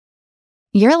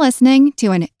You're listening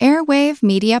to an Airwave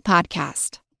Media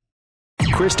Podcast.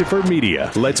 Christopher Media,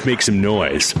 let's make some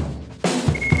noise.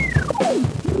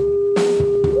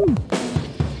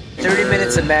 30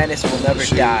 Minutes of Madness will never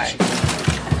die.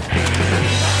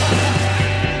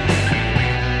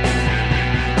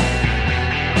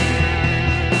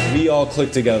 We all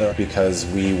clicked together because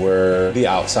we were the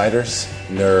outsiders,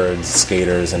 nerds,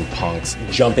 skaters, and punks,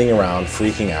 jumping around,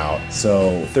 freaking out.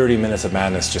 So 30 Minutes of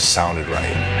Madness just sounded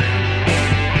right.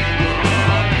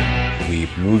 We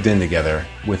moved in together.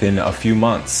 Within a few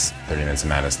months, 30 Minutes of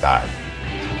Madness died.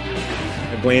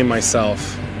 I blame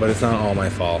myself, but it's not all my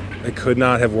fault. It could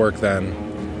not have worked then,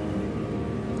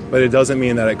 but it doesn't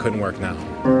mean that it couldn't work now.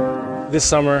 This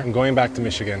summer, I'm going back to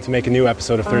Michigan to make a new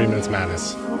episode of 30 Minutes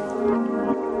Madness.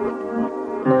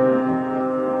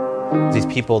 These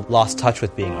people lost touch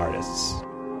with being artists.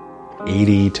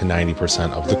 80 to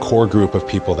 90% of the core group of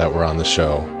people that were on the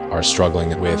show are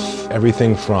struggling with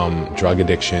everything from drug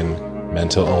addiction,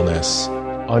 mental illness,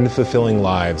 unfulfilling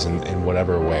lives in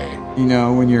whatever way. You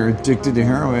know, when you're addicted to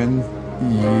heroin,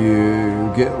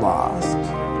 you get lost.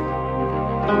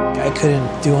 I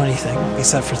couldn't do anything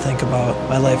except for think about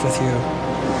my life with you.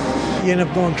 You end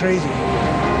up going crazy.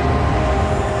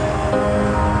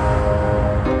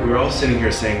 We were all sitting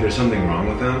here saying there's something wrong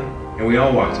with them, and we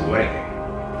all walked away.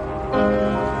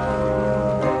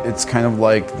 It's kind of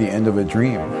like the end of a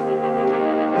dream.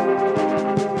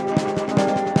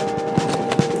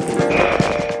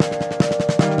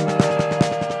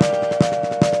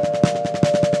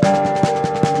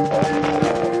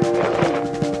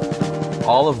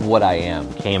 All of what I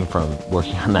am came from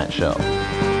working on that show.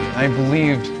 I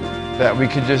believed that we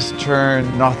could just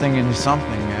turn nothing into something,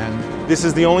 and This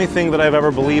is the only thing that I've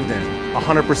ever believed in,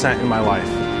 100% in my life.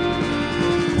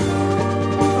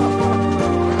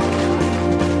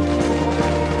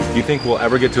 Do you think we'll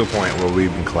ever get to a point where we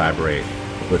can collaborate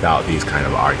without these kind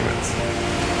of arguments?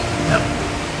 No.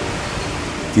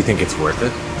 Do you think it's worth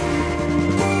it?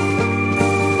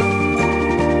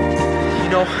 You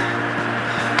know,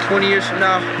 20 years from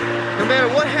now, no matter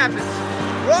what happens,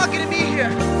 we're all gonna be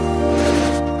here.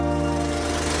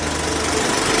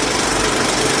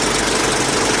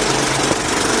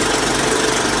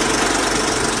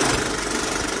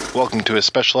 Welcome to a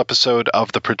special episode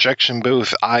of The Projection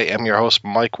Booth. I am your host,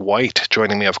 Mike White.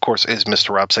 Joining me, of course, is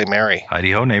Mr. Rob St. Mary.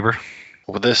 Heidi-ho, neighbor.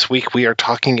 Well, this week we are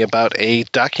talking about a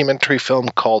documentary film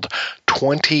called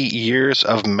 20 Years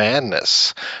of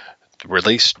Madness.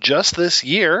 Released just this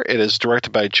year, it is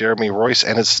directed by Jeremy Royce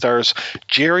and it stars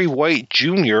Jerry White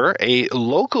Jr., a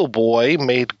local boy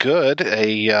made good,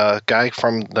 a guy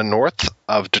from the north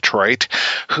of Detroit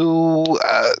who...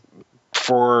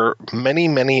 for many,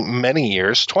 many, many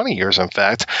years, 20 years in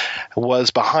fact, was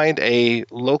behind a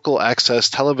local access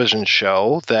television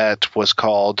show that was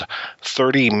called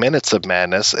 30 Minutes of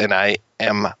Madness, and I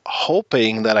am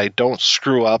hoping that I don't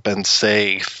screw up and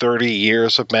say 30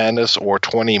 Years of Madness or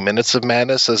 20 Minutes of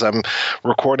Madness as I'm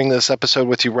recording this episode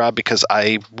with you, Rob, because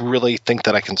I really think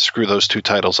that I can screw those two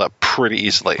titles up pretty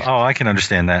easily. Oh, I can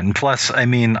understand that. And plus, I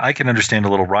mean, I can understand a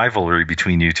little rivalry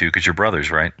between you two because you're brothers,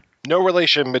 right? No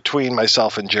relation between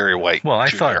myself and Jerry White. Well, I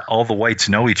Jr. thought all the Whites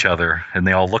know each other and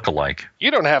they all look alike.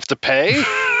 You don't have to pay.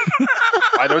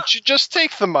 Why don't you just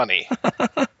take the money?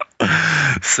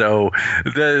 So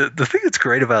the thing that's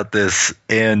great about this,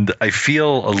 and I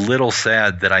feel a little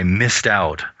sad that I missed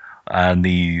out on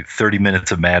the 30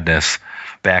 Minutes of Madness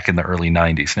back in the early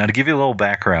 90s. Now, to give you a little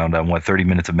background on what 30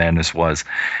 Minutes of Madness was,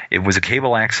 it was a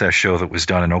cable access show that was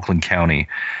done in Oakland County,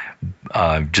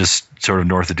 just sort of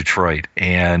north of Detroit.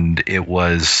 And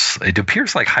it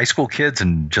appears like high school kids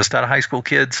and just out of high school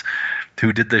kids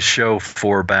who did this show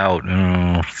for about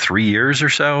 3 years or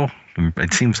so.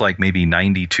 It seems like maybe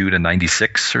 92 to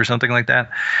 96 or something like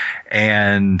that.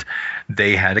 And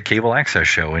they had a cable access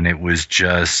show, and it was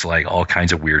just like all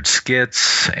kinds of weird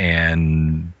skits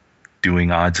and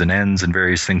doing odds and ends and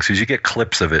various things. So you get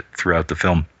clips of it throughout the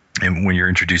film, and when you're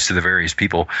introduced to the various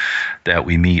people that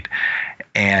we meet.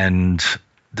 And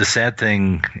the sad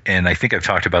thing, and I think I've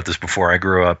talked about this before, I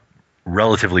grew up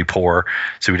relatively poor,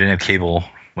 so we didn't have cable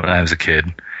when I was a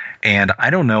kid. And I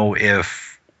don't know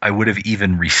if I would have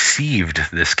even received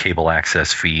this cable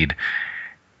access feed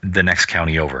the next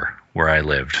county over where I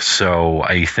lived. So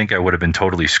I think I would have been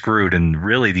totally screwed. And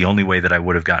really the only way that I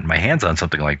would have gotten my hands on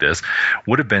something like this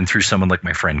would have been through someone like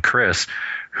my friend Chris,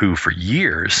 who for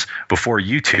years before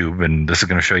YouTube, and this is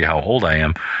going to show you how old I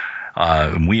am,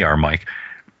 and we are, Mike,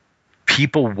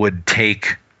 people would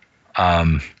take,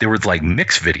 there were like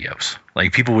mix videos.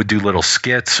 Like people would do little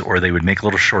skits or they would make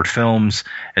little short films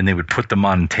and they would put them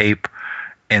on tape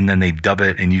and then they dub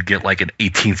it, and you get like an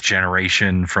 18th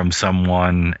generation from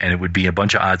someone, and it would be a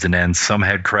bunch of odds and ends. Some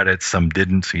had credits, some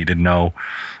didn't, so you didn't know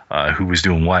who was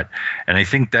doing what. And I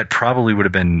think that probably would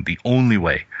have been the only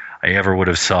way I ever would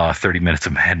have saw 30 Minutes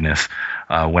of Madness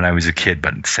when I was a kid.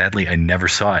 But sadly, I never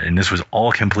saw it, and this was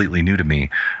all completely new to me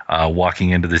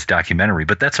walking into this documentary.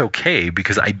 But that's okay,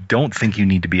 because I don't think you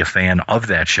need to be a fan of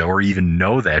that show or even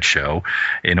know that show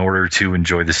in order to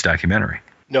enjoy this documentary.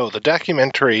 No, the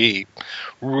documentary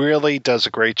really does a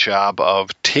great job of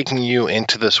taking you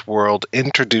into this world,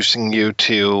 introducing you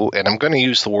to, and I'm going to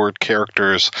use the word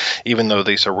characters, even though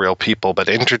these are real people, but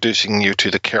introducing you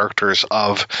to the characters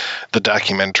of the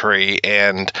documentary.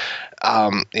 And,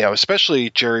 especially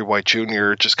Jerry White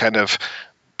Jr., just kind of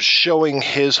showing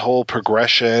his whole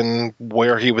progression,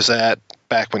 where he was at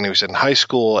back when he was in high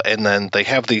school, and then they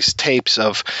have these tapes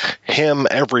of him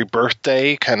every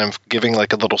birthday kind of giving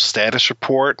like a little status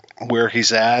report where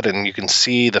he's at, and you can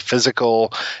see the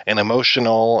physical and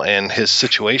emotional and his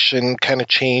situation kind of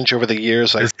change over the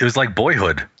years. It was like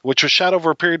Boyhood. Which was shot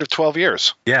over a period of 12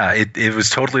 years. Yeah, it was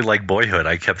totally like Boyhood.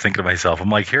 I kept thinking to myself, I'm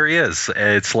like, here he is.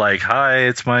 It's like, hi,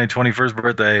 it's my 21st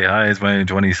birthday. Hi, it's my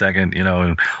 22nd,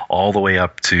 and all the way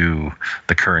up to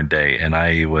the current day. And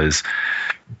I was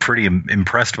pretty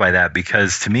impressed by that,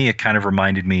 because to me it kind of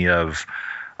reminded me of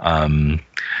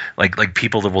like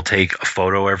people that will take a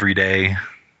photo every day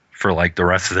for like the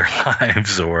rest of their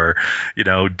lives, or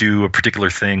do a particular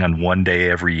thing on one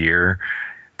day every year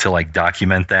to like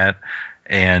document that.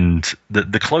 And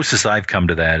the closest I've come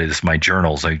to that is my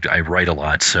journals. I write a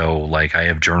lot, so like I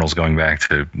have journals going back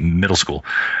to middle school,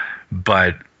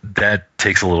 but that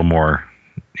takes a little more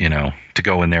to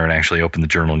go in there and actually open the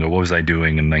journal and go, what was I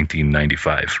doing in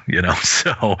 1995?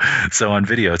 So on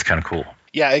video, it's kind of cool.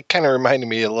 Yeah, it kind of reminded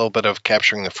me a little bit of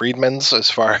Capturing the Freedmans, as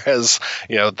far as,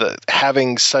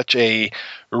 having such a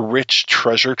rich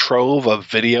treasure trove of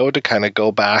video to kind of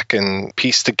go back and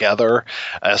piece together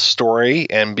a story,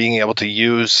 and being able to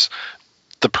use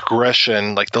the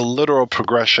progression, like the literal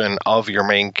progression of your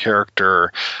main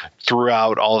character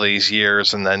throughout all these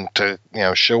years, and then to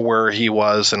show where he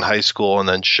was in high school and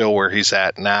then show where he's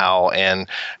at now, and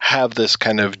have this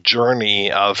kind of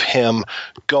journey of him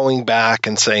going back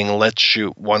and saying, let's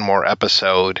shoot one more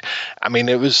episode. I mean,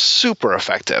 it was super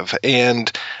effective.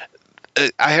 And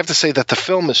I have to say that the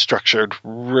film is structured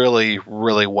really,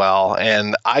 really well.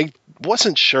 And I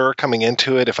wasn't sure coming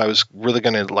into it if I was really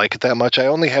going to like it that much. I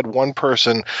only had one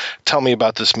person tell me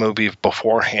about this movie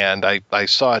beforehand. I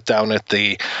saw it down at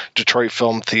the Detroit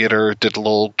Film Theater, did a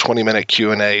little 20-minute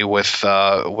Q&A with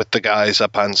the guys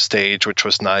up on stage, which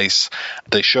was nice.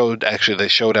 They showed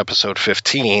episode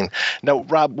 15. Now,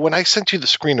 Rob, when I sent you the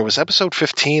screener, was episode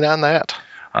 15 on that?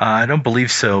 I don't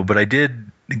believe so, but I did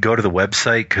go to the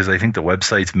website, because I think the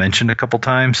website's mentioned a couple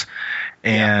times,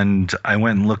 and I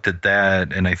went and looked at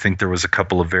that, and I think there was a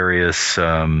couple of various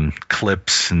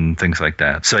clips and things like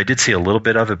that. So I did see a little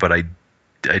bit of it, but I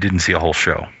didn't see a whole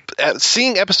show.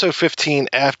 Seeing episode 15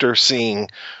 after seeing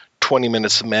 20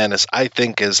 Minutes of Madness, I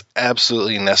think is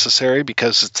absolutely necessary,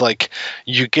 because it's like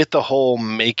you get the whole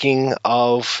making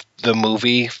of the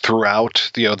movie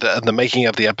throughout, the making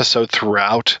of the episode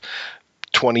throughout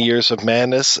 20 Years of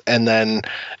Madness, and then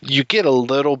you get a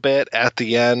little bit at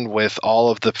the end with all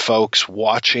of the folks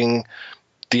watching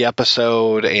the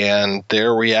episode and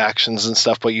their reactions and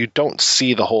stuff, but you don't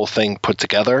see the whole thing put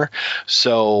together.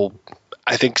 So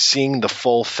I think seeing the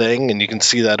full thing, and you can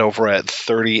see that over at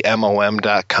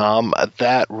 30mom.com,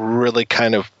 that really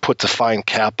kind of puts a fine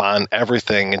cap on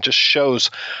everything and just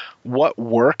shows what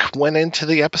work went into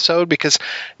the episode, because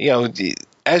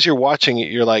as you're watching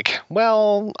it, you're like,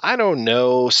 well, I don't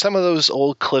know. Some of those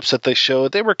old clips that they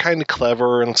showed, they were kind of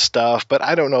clever and stuff, but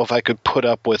I don't know if I could put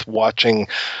up with watching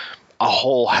a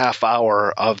whole half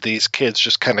hour of these kids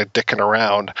just kind of dicking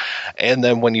around. And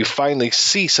then when you finally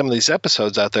see some of these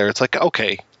episodes out there, it's like,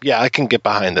 okay, yeah, I can get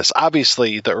behind this.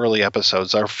 Obviously, the early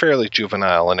episodes are fairly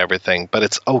juvenile and everything, but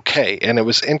it's okay. And it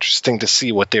was interesting to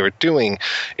see what they were doing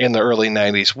in the early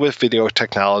 90s with video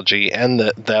technology, and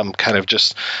them kind of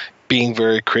just being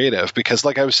very creative. Because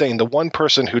like I was saying, the one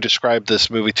person who described this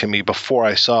movie to me before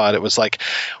I saw it, it was like,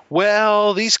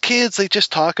 well, these kids, they just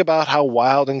talk about how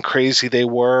wild and crazy they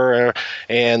were,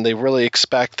 and they really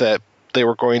expect that they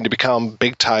were going to become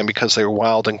big time because they were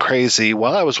wild and crazy.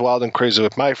 Well, I was wild and crazy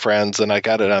with my friends, and I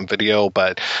got it on video,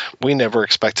 but we never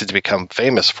expected to become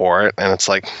famous for it. And it's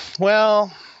like,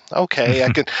 well, okay,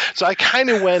 I could. So I kind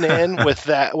of went in with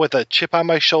that, with a chip on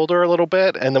my shoulder a little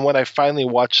bit. And then when I finally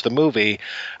watched the movie,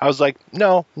 I was like,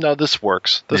 no, this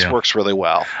works. This works really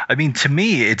well. I mean, to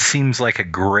me, it seems like a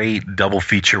great double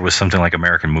feature with something like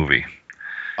American Movie.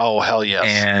 Oh, hell yes.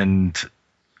 And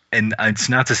and it's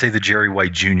not to say that Jerry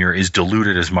White Jr. is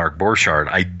diluted as Mark Borchardt.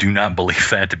 I do not believe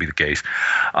that to be the case.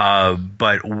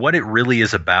 But what it really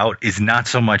is about is not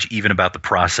so much even about the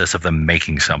process of them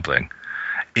making something.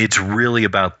 It's really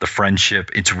about the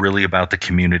friendship. It's really about the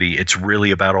community. It's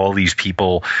really about all these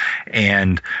people.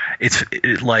 And it's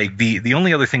like the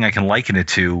only other thing I can liken it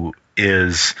to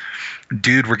is,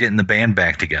 dude, we're getting the band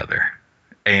back together.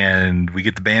 And we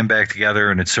get the band back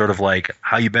together, and it's sort of like,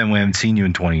 how you been? We haven't seen you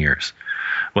in 20 years.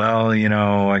 Well,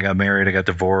 I got married, I got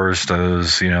divorced, I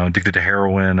was, addicted to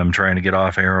heroin, I'm trying to get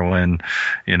off heroin,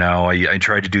 I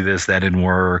tried to do this, that didn't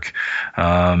work,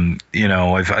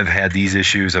 I've had these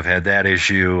issues, I've had that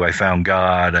issue, I found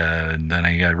God, and then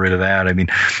I got rid of that. I mean,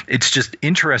 it's just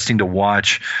interesting to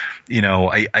watch,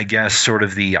 I guess sort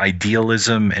of the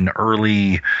idealism and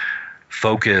early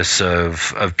focus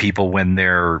of people when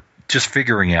they're just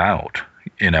figuring out,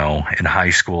 in high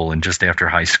school and just after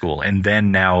high school. And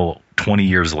then now 20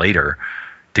 years later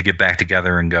to get back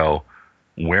together and go,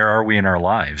 where are we in our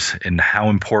lives? And how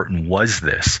important was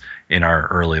this in our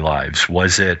early lives?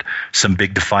 Was it some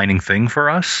big defining thing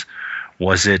for us?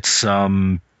 Was it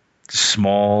some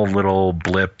small little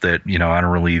blip that, I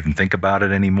don't really even think about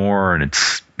it anymore? And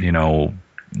it's,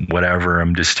 whatever,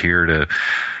 I'm just here to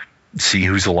see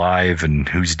who's alive and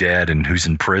who's dead and who's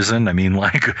in prison. I mean,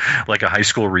 like a high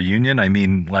school reunion. I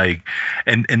mean,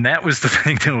 and that was the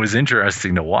thing that was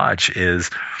interesting to watch, is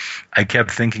I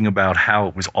kept thinking about how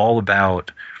it was all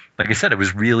about, like I said, it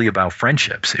was really about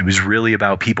friendships. It was really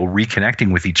about people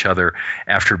reconnecting with each other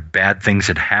after bad things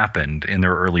had happened in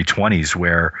their early 20s,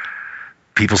 where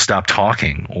people stopped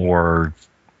talking or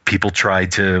people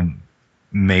tried to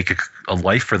make a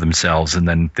life for themselves, and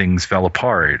then things fell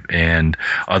apart and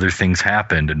other things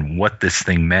happened, and what this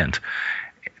thing meant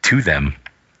to them,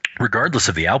 regardless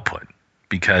of the output.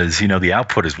 Because, the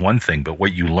output is one thing, but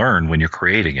what you learn when you're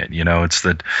creating it,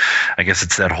 I guess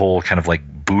it's that whole kind of like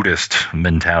Buddhist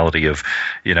mentality of,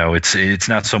 it's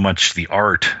not so much the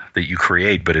art that you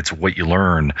create, but it's what you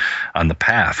learn on the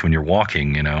path when you're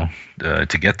walking,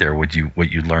 to get there, what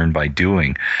you learn by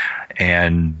doing.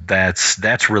 And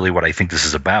that's really what I think this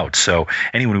is about. So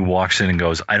anyone who walks in and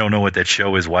goes, I don't know what that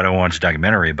show is, why do I watch a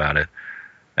documentary about it?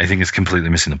 I think it's completely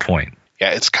missing the point.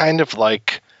 Yeah, it's kind of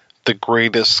like the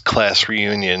greatest class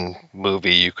reunion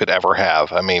movie you could ever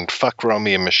have. I mean, fuck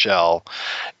Romeo and Michelle.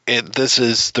 This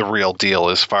is the real deal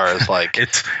as far as like...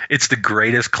 it's the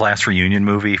greatest class reunion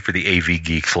movie for the AV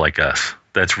geeks like us.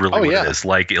 That's really what it is.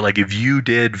 Like if you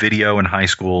did video in high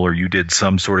school, or you did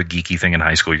some sort of geeky thing in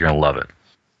high school, you're going to love it.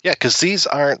 Yeah, because these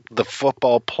aren't the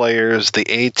football players, the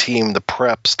A-team, the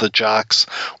preps, the jocks,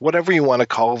 whatever you want to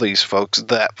call these folks,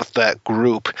 that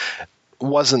group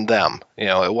wasn't them.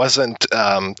 It wasn't,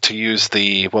 to use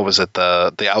the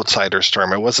outsiders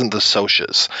term, it wasn't the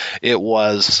socias. It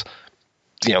was,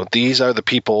 these are the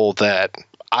people that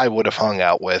I would have hung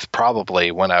out with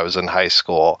probably when I was in high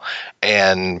school.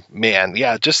 And man,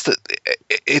 yeah,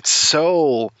 it's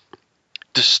so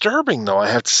disturbing, though, I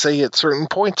have to say, at certain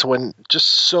points when just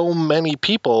so many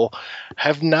people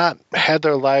have not had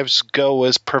their lives go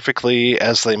as perfectly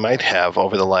as they might have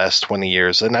over the last 20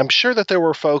 years. And I'm sure that there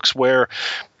were folks where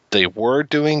they were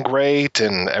doing great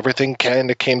and everything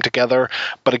kind of came together.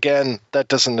 But again, that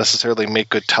doesn't necessarily make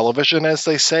good television, as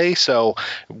they say. So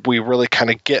we really kind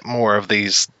of get more of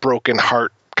these broken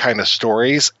heart kind of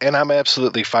stories, and I'm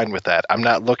absolutely fine with that. I'm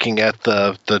not looking at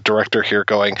the director here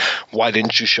going, why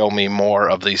didn't you show me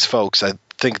more of these folks? I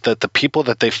think that the people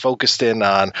that they focused in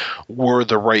on were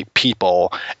the right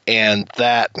people, and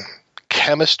that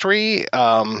chemistry,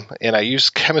 and I use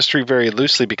chemistry very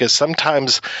loosely because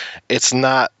sometimes it's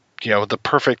not the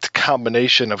perfect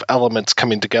combination of elements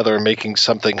coming together and making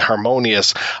something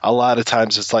harmonious. A lot of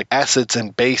times it's like acids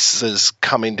and bases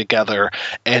coming together,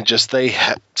 and just they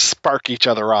spark each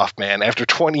other off, man. After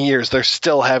 20 years, they're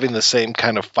still having the same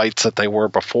kind of fights that they were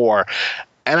before.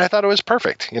 And I thought it was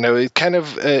perfect. It kind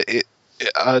of...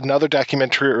 another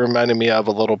documentary it reminded me of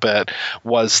a little bit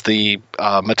was the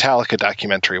Metallica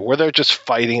documentary, where they're just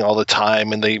fighting all the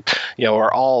time, and they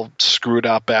are all screwed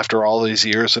up after all these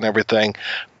years and everything.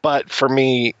 But for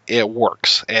me, it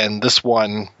works, and this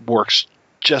one works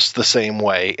just the same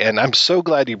way. And I'm so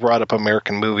glad you brought up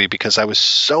American Movie, because I was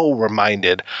so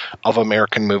reminded of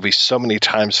American Movie so many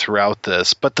times throughout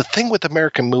this. But the thing with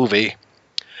American Movie,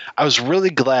 I was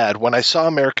really glad when I saw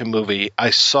American Movie,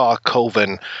 I saw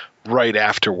Coven right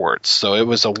afterwards. So it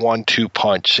was a 1-2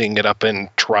 punch, seeing it up in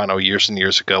Toronto years and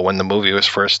years ago when the movie was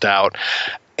first out.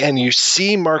 And you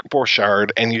see Mark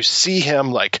Borchardt, and you see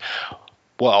him like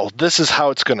well, this is how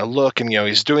it's going to look. And,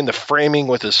 he's doing the framing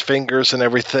with his fingers and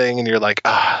everything. And you're like,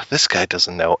 this guy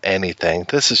doesn't know anything.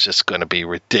 This is just going to be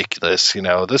ridiculous.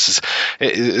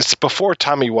 It's before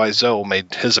Tommy Wiseau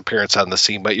made his appearance on the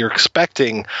scene, but you're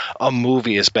expecting a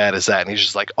movie as bad as that. And he's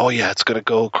just like, oh yeah, it's going to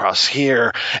go across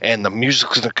here and the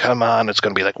music's going to come on. It's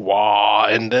going to be like, wah,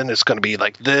 and then it's going to be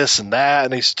like this and that.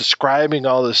 And he's describing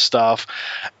all this stuff.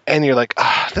 And you're like,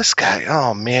 this guy,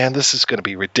 oh man, this is going to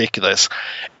be ridiculous.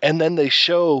 And then they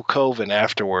show Coven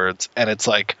afterwards, and it's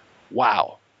like,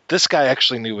 wow, this guy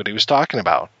actually knew what he was talking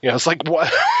about. It's like,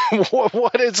 what?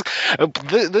 What is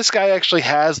this guy actually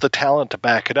has the talent to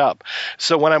back it up.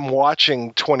 So when I'm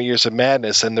watching 20 Years of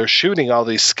Madness and they're shooting all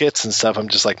these skits and stuff, I'm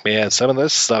just like, man, some of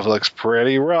this stuff looks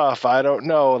pretty rough. I don't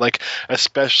know, like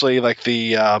especially like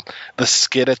the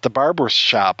skit at the barber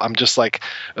shop. I'm just like,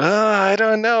 I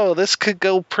don't know, this could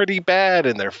go pretty bad.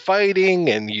 And they're fighting,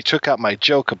 and you took out my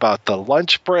joke about the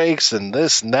lunch breaks and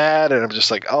this and that, and I'm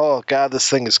just like, oh god, this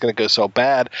thing is going to go so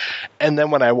bad. And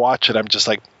then when I watch it, I'm just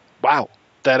like, wow,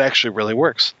 that actually really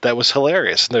works. That was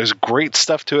hilarious. And there's great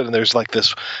stuff to it. And there's like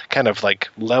this kind of like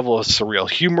level of surreal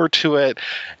humor to it.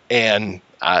 And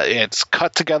it's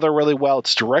cut together really well.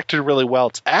 It's directed really well.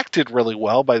 It's acted really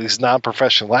well by these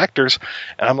non-professional actors.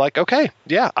 And I'm like, okay,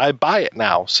 yeah, I buy it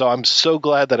now. So I'm so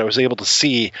glad that I was able to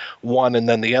see one and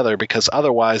then the other, because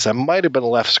otherwise I might have been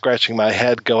left scratching my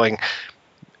head going,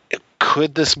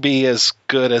 could this be as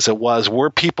good as it was?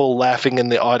 Were people laughing in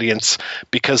the audience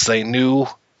because they knew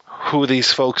who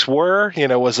these folks were?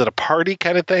 Was it a party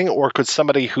kind of thing? Or could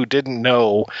somebody who didn't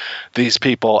know these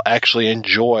people actually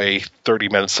enjoy 30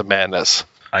 Minutes of Madness?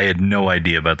 I had no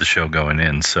idea about the show going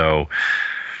in, so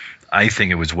I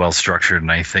think it was well structured,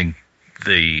 and I think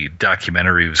the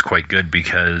documentary was quite good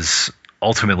because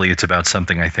ultimately it's about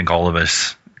something I think all of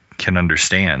us can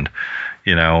understand.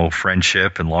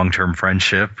 Friendship and long-term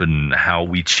friendship, and how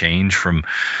we change from,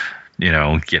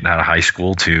 getting out of high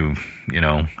school to,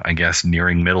 I guess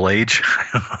nearing middle age,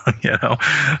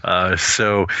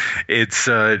 so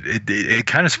it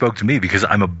kind of spoke to me because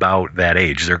I'm about that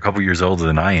age. They're a couple years older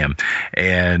than I am.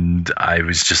 And I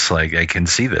was just like, I can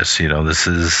see this, this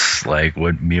is like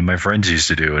what me and my friends used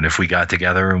to do. And if we got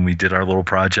together and we did our little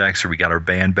projects, or we got our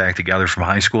band back together from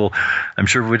high school, I'm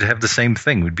sure we'd have the same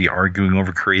thing. We'd be arguing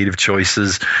over creative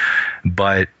choices,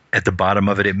 but at the bottom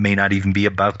of it, it may not even be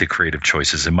about the creative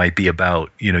choices. It might be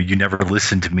about, you never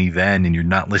listened to me then and you're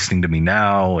not listening to me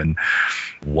now. And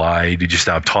why did you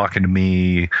stop talking to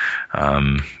me?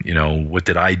 What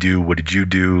did I do? What did you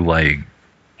do? Like,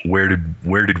 where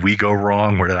did we go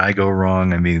wrong? Where did I go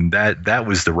wrong? I mean, that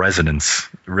was the resonance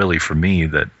really for me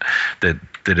that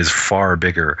is far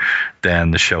bigger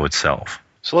than the show itself.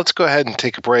 So let's go ahead and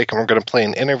take a break, and we're going to play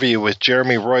an interview with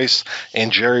Jeremy Royce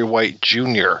and Jerry White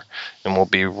Jr., and we'll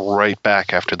be right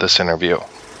back after this interview.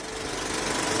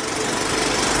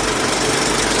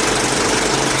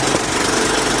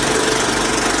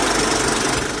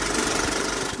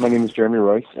 My name is Jeremy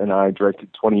Royce, and I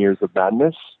directed 20 Years of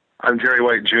Madness. I'm Jerry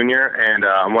White Jr., and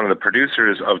I'm one of the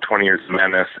producers of 20 Years of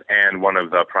Madness and one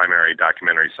of the primary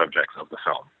documentary subjects of the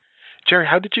film. Jerry,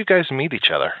 how did you guys meet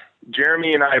each other?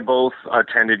 Jeremy and I both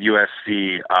attended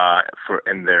USC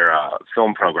in their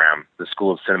film program, the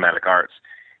School of Cinematic Arts,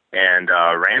 and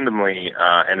randomly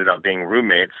ended up being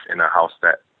roommates in a house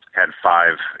that had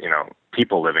 5,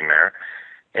 people living there.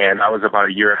 And I was about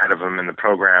a year ahead of him in the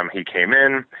program. He came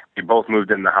in. We both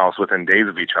moved in the house within days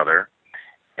of each other.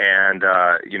 And,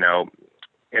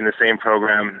 in the same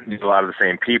program, a lot of the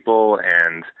same people,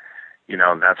 and,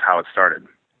 that's how it started.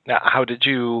 Now, how did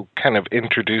you kind of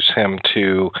introduce him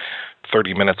to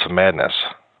 30 Minutes of Madness?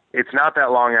 It's not that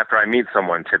long after I meet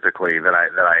someone, typically, that I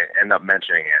end up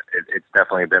mentioning it. It's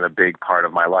definitely been a big part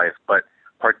of my life. But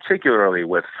particularly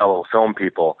with fellow film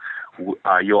people,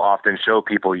 you'll often show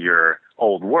people your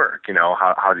old work.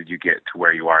 How did you get to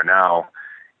where you are now?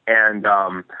 And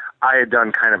I had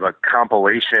done kind of a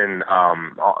compilation,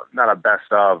 not a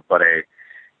best of, but an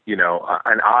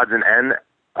odds and end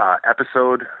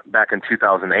episode back in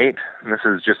 2008. And this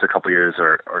is just a couple years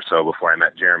or so before I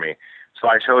met Jeremy. So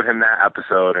I showed him that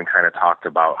episode and kind of talked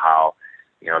about how,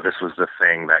 this was the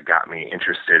thing that got me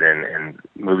interested in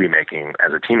movie making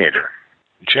as a teenager.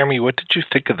 Jeremy, what did you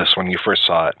think of this when you first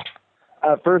saw it?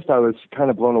 At first, I was kind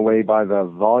of blown away by the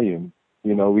volume.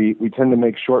 We tend to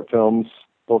make short films,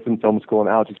 both in film school and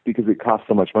out, just because it costs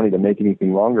so much money to make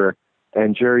anything longer.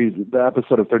 And the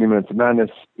episode of 30 Minutes of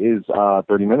Madness is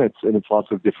 30 minutes, and it's lots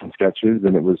of different sketches,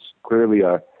 and it was clearly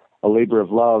a labor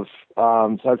of love. So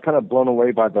I was kind of blown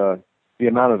away by the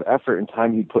amount of effort and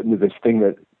time he put into this thing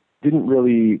that didn't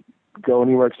really go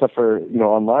anywhere except for,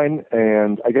 online.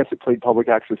 And I guess it played public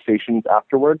access stations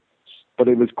afterward. But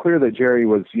it was clear that Jerry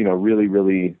was, really,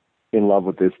 really in love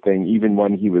with this thing, even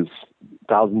when he was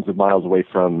thousands of miles away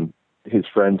from his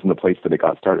friends and the place that it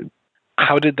got started.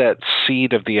 How did that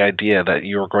seed of the idea that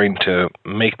you were going to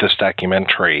make this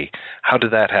documentary, how did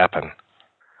that happen?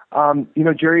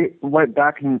 Jerry went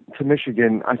back to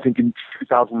Michigan, I think in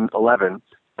 2011,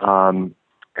 and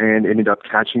ended up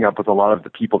catching up with a lot of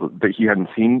the people that he hadn't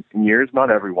seen in years.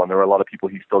 Not everyone. There were a lot of people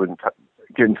he still didn't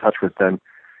get in touch with then.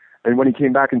 And when he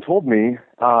came back and told me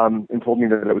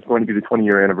that it was going to be the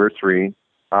 20-year anniversary,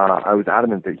 I was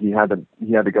adamant that he had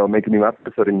to go make a new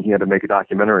episode and he had to make a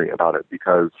documentary about it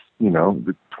because,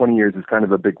 the 20 years is kind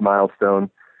of a big milestone.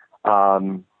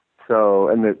 And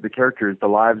the characters, the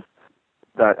lives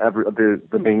that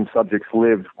the main subjects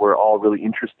lived were all really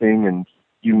interesting and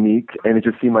unique. And it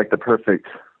just seemed like the perfect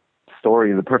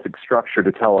story and the perfect structure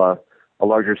to tell a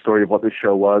larger story of what the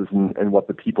show was and what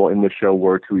the people in the show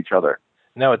were to each other.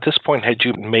 Now, at this point, had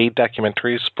you made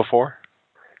documentaries before?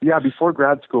 Yeah, before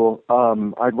grad school,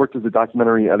 I'd worked as a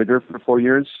documentary editor for 4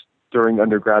 years during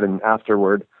undergrad and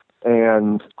afterward.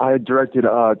 And I had directed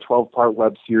a 12-part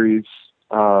web series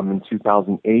in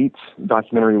 2008,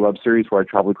 documentary web series where I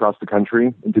traveled across the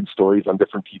country and did stories on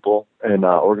different people and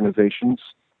organizations.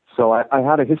 So I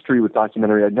had a history with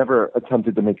documentary. I'd never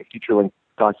attempted to make a feature-length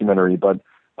documentary, but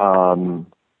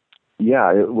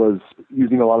it was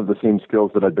using a lot of the same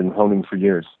skills that I'd been honing for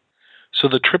years. So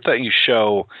the trip that you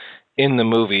show in the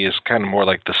movie is kind of more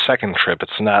like the second trip.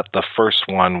 It's not the first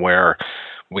one where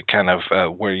we kind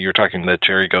of, where you're talking that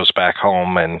Jerry goes back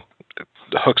home and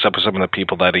hooks up with some of the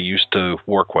people that he used to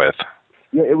work with.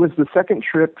 Yeah, it was the second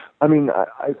trip. I mean,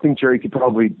 I think Jerry could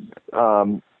probably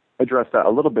address that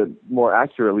a little bit more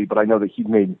accurately, but I know that he'd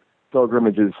made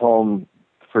pilgrimages home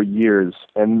for years,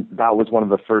 and that was one of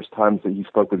the first times that he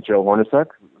spoke with Joe Hornacek,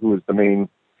 who was the main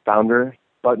founder.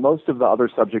 But most of the other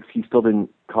subjects he still didn't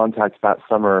contact that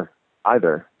summer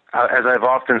either. As I've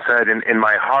often said, in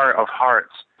my heart of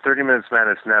hearts, 30 Minutes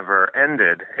Madness never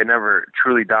ended. It never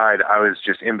truly died. I was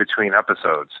just in between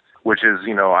episodes, which is,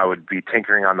 I would be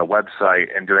tinkering on the website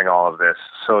and doing all of this.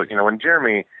 So, when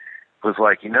Jeremy was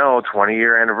like,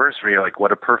 20-year anniversary, like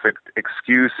what a perfect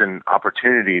excuse and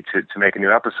opportunity to make a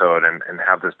new episode and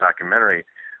have this documentary.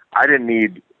 I didn't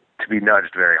need to be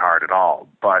nudged very hard at all,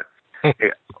 but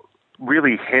it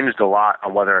really hinged a lot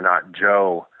on whether or not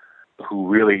Joe, who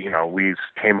really, we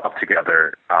came up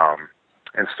together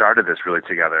and started this really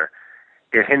together,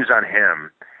 it hinged on him,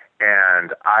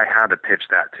 and I had to pitch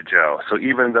that to Joe. So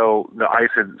even though the ice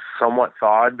had somewhat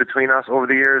thawed between us over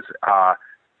the years,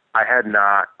 I had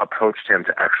not approached him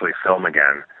to actually film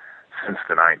again since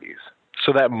the 90s.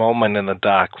 So that moment in the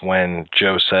doc when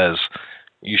Joe says,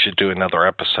 you should do another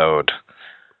episode,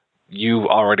 you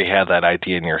already had that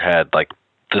idea in your head, like,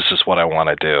 this is what I want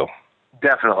to do.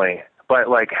 Definitely. But,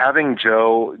 having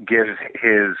Joe give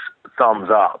his thumbs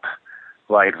up,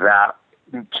 that,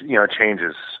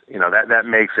 changes, that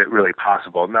makes it really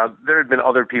possible. Now, there had been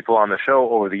other people on the show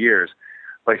over the years,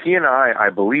 but he and I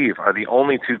believe, are the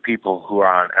only two people who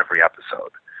are on every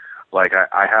episode.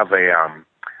 I have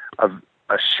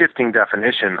a shifting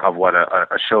definition of what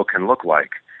a show can look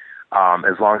like,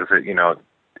 as long as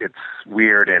it's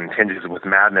weird and tinges with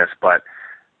madness. But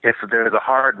if there's a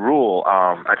hard rule,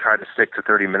 I try to stick to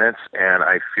 30 minutes, and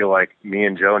I feel like me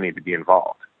and Joe need to be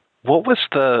involved. What was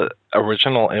the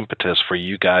original impetus for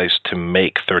you guys to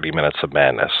make 30 Minutes of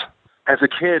Madness? As a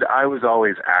kid, I was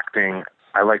always acting.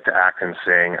 I liked to act and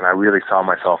sing, and I really saw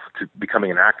myself to becoming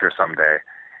an actor someday.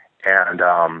 And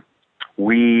I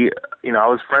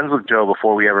was friends with Joe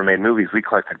before we ever made movies. We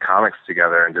collected comics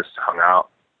together and just hung out.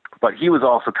 But he was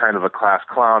also kind of a class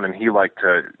clown, and he liked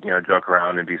to, joke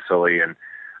around and be silly. And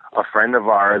a friend of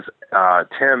ours,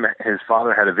 Tim, his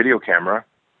father had a video camera,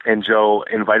 and Joe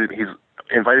invited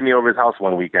me over his house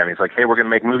one weekend. He's like, hey, we're going to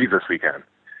make movies this weekend.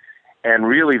 And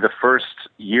really the first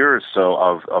year or so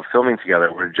of filming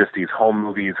together were just these home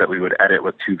movies that we would edit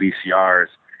with 2 VCRs,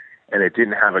 and it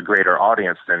didn't have a greater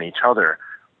audience than each other.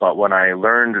 But when I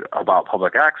learned about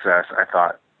public access, I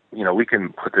thought, we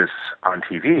can put this on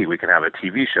TV. We can have a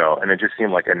TV show. And it just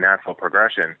seemed like a natural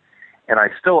progression. And I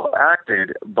still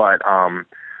acted, but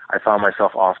I found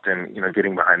myself often,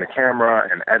 getting behind the camera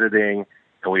and editing.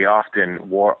 And we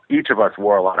often each of us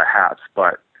wore a lot of hats.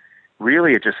 But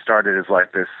really it just started as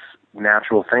this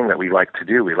natural thing that we like to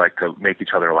do. We like to make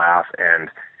each other laugh, and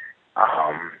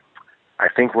I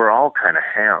think we're all kind of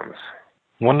hams.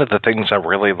 One of the things I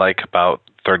really like about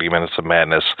 30 Minutes of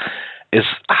Madness is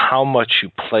how much you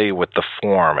play with the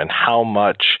form and how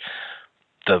much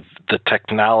the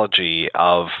technology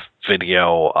of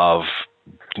video, of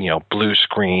blue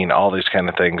screen, all these kind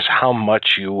of things, how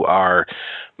much you are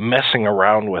messing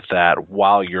around with that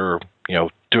while you're,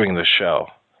 doing the show.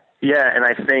 Yeah, and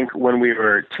I think when we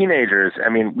were teenagers,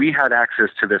 we had access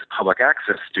to this public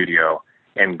access studio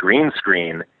and green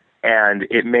screen, and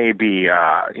it may be,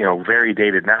 very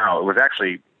dated now. It was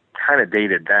actually kind of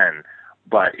dated then,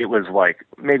 but it was like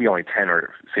maybe only 10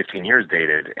 or 15 years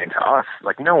dated. And to us,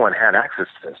 like, no one had access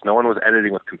to this. No one was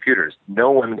editing with computers.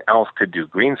 No one else could do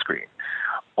green screen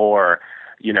or,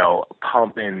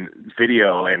 pump in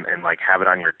video and like have it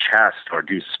on your chest or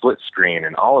do split screen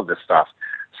and all of this stuff.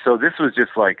 So this was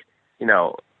just like,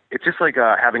 it's just like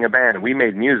having a band. We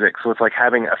made music, so it's like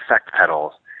having effect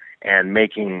pedals and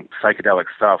making psychedelic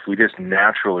stuff. We just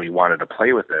naturally wanted to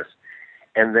play with this.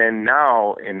 And then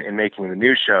now in making the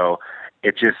new show,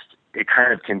 it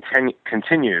kind of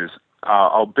continues.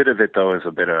 A bit of it, though, is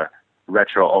a bit of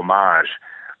retro homage,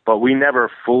 but we never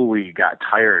fully got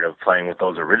tired of playing with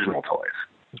those original toys.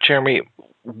 Jeremy,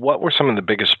 what were some of the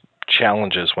biggest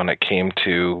challenges when it came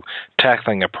to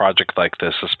tackling a project like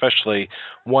this, especially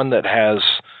one that has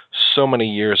so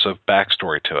many years of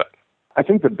backstory to it? I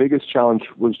think the biggest challenge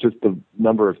was just the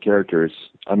number of characters.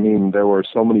 There were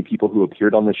so many people who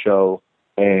appeared on the show,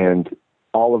 and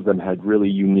all of them had really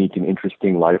unique and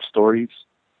interesting life stories.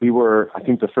 I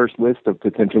think the first list of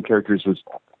potential characters was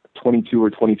 22 or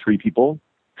 23 people.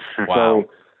 Wow. So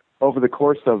over the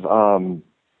course of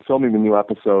filming the new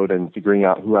episode and figuring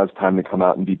out who has time to come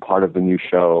out and be part of the new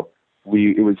show,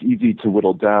 it was easy to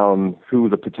whittle down who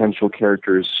the potential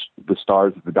characters, the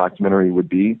stars of the documentary would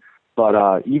be.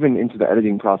 But even into the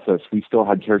editing process, we still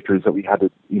had characters that we had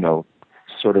to,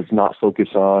 sort of not focus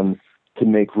on to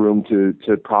make room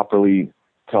to properly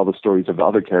tell the stories of the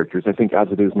other characters. I think as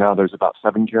it is now, there's about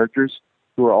 7 characters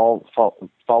who are all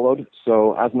followed.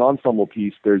 So as an ensemble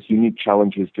piece, there's unique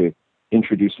challenges to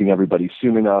introducing everybody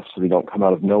soon enough so they don't come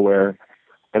out of nowhere,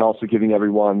 and also giving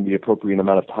everyone the appropriate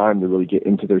amount of time to really get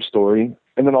into their story.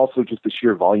 And then also just the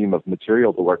sheer volume of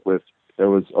material to work with. There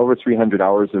was over 300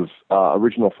 hours of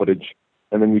original footage,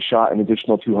 and then we shot an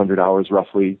additional 200 hours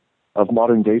roughly of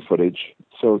modern day footage.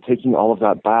 So taking all of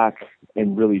that back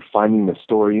and really finding the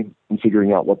story and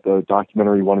figuring out what the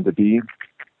documentary wanted to be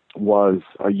was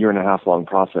a 1.5 year long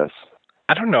process.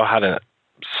 I don't know how to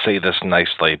say this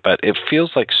nicely, but it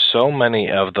feels like so many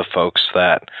of the folks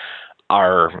that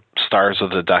are stars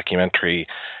of the documentary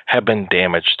have been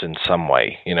damaged in some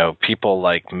way. People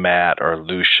like Matt or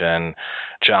Lucian,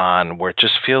 John, where it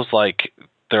just feels like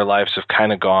their lives have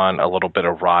kind of gone a little bit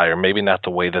awry, or maybe not the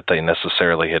way that they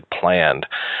necessarily had planned.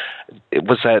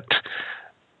 Was that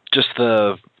just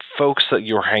the folks that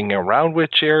you were hanging around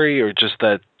with, Jerry, or just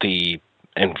that the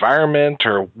environment,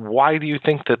 or why do you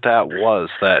think that was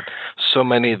that so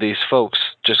many of these folks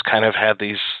just kind of had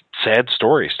these sad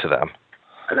stories to them?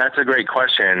 That's a great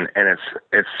question, and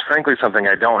it's frankly something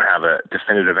I don't have a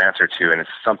definitive answer to, and it's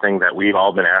something that we've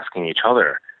all been asking each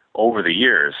other over the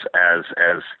years as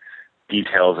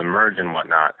details emerge and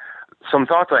whatnot. Some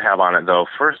thoughts I have on it, though.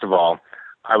 First of all,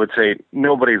 I would say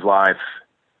nobody's life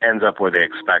ends up where they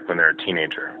expect when they're a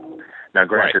teenager. Now,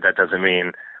 granted, That doesn't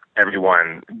mean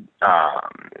everyone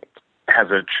has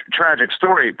a tragic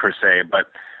story per se,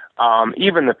 but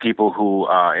even the people who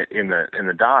in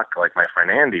the doc, like my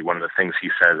friend Andy, one of the things he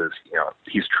says is,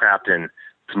 he's trapped in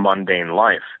his mundane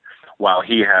life while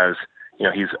he has,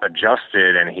 he's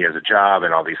adjusted and he has a job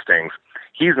and all these things.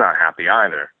 He's not happy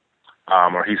either,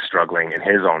 or he's struggling in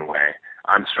his own way.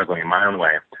 I'm struggling in my own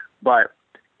way. But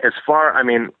as far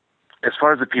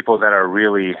as the people that are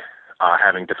really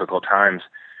having difficult times,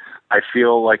 I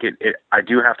feel like I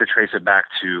do have to trace it back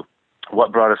to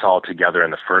what brought us all together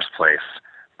in the first place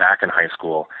back in high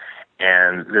school.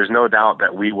 And there's no doubt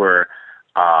that we were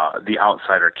the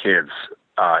outsider kids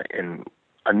in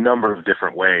a number of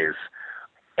different ways.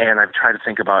 And I've tried to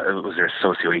think about, was there a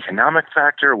socioeconomic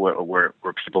factor? Were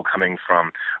people coming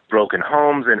from broken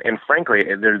homes? And frankly,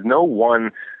 there's no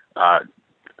one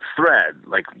thread,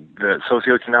 like the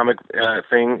socioeconomic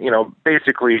thing,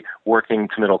 basically working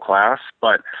to middle class.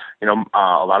 But,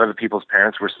 a lot of the people's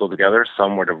parents were still together.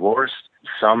 Some were divorced.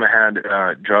 Some had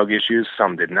drug issues.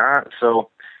 Some did not. So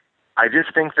I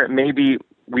just think that maybe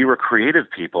we were creative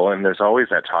people, and there's always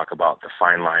that talk about the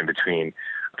fine line between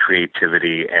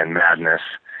creativity and madness.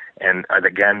 And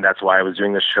again, that's why I was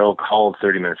doing this show called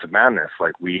 30 Minutes of Madness.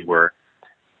 Like, we were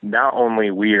not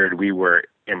only weird, we were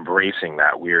embracing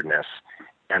that weirdness.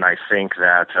 And I think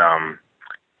that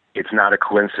it's not a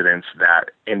coincidence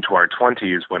that into our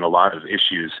 20s, when a lot of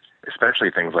issues,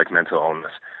 especially things like mental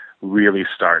illness, really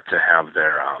start to have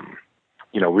their,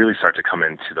 really start to come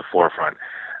into the forefront.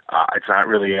 It's not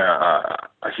really a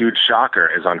huge shocker,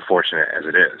 as unfortunate as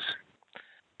it is.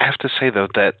 I have to say, though,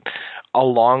 that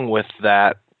along with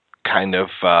that kind of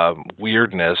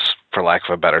weirdness, for lack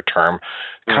of a better term,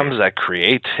 comes that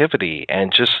creativity,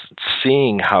 and just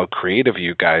seeing how creative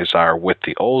you guys are with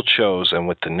the old shows and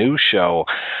with the new show.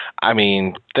 I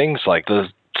mean, things like the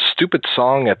stupid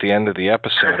song at the end of the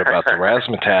episode about the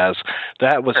razzmatazz,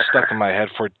 that was stuck in my head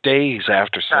for days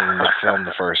after seeing the film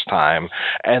the first time.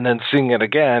 And then seeing it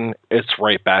again, it's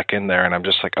right back in there, and I'm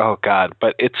just like, oh, God.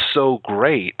 But it's so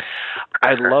great.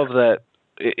 I love that.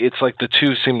 It's like the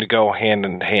two seem to go hand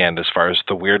in hand as far as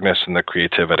the weirdness and the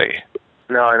creativity.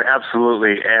 No, and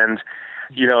absolutely. And,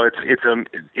 you know,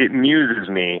 it muses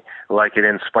me, like it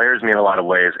inspires me in a lot of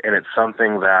ways, and it's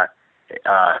something that,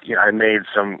 you know, I made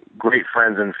some great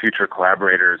friends and future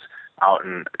collaborators out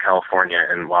in California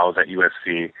and while I was at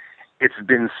USC. It's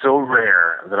been so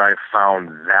rare that I've found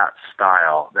that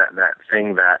style, that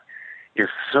thing that is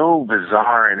so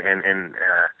bizarre and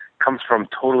comes from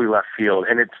totally left field,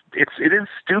 and it is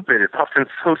stupid. It's often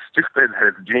so stupid that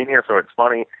it's genius or it's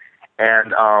funny,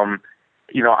 and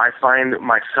you know, I find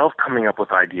myself coming up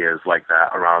with ideas like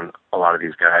that around a lot of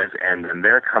these guys, and then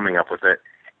they're coming up with it,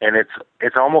 and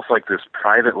it's almost like this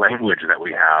private language that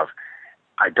we have.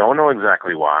 I don't know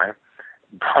exactly why,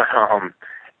 but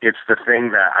it's the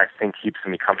thing that I think keeps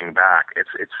me coming back.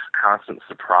 It's constant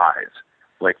surprise.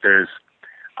 Like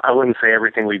I wouldn't say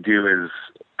everything we do is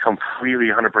completely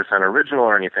 100% original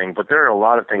or anything, but there are a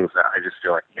lot of things that I just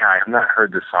feel like, yeah, I have not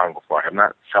heard this song before. I have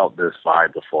not felt this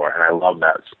vibe before, and I love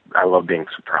that. I love being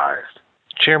surprised.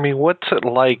 Jeremy, what's it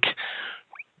like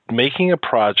making a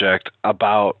project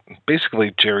about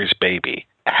basically Jerry's baby,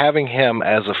 having him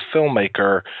as a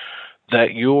filmmaker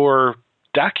that you're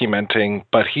documenting,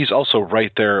 but he's also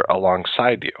right there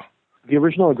alongside you? The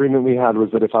original agreement we had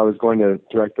was that if I was going to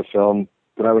direct the film,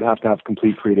 that I would have to have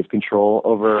complete creative control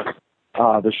over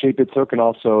the shape it took and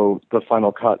also the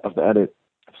final cut of the edit.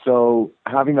 So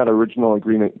having that original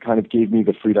agreement kind of gave me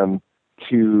the freedom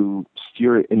to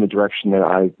steer it in the direction that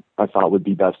I thought would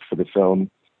be best for the film.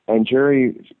 And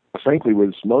Jerry, frankly,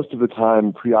 was most of the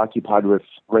time preoccupied with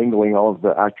wrangling all of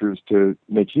the actors to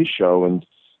make his show and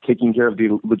taking care of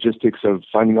the logistics of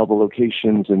finding all the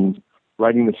locations and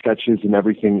writing the sketches and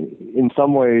everything. In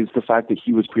some ways, the fact that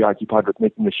he was preoccupied with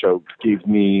making the show gave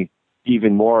me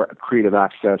even more creative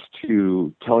access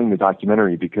to telling the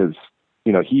documentary, because,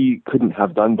 you know, he couldn't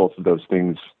have done both of those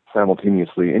things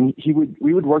simultaneously. And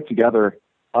we would work together.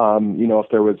 You know, if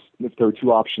there were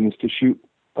two options to shoot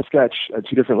a sketch at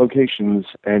two different locations,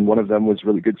 and one of them was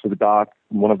really good for the doc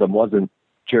and one of them wasn't,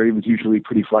 Jerry was usually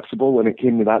pretty flexible when it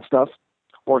came to that stuff,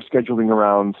 or scheduling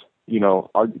around, you know,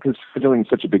 because scheduling is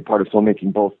such a big part of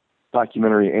filmmaking, both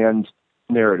documentary and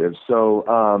narrative.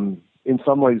 So, in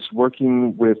some ways,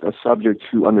 working with a subject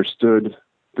who understood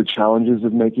the challenges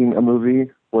of making a movie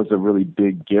was a really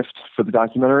big gift for the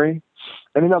documentary.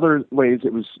 And in other ways,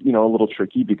 it was, you know, a little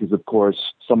tricky because, of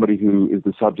course, somebody who is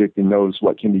the subject and knows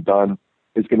what can be done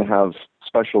is going to have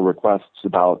special requests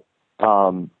about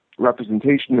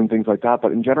representation and things like that.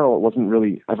 But in general, it wasn't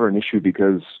really ever an issue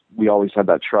because we always had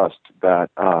that trust that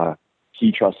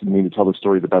he trusted me to tell the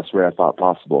story the best way I thought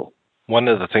possible. One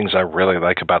of the things I really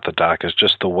like about the doc is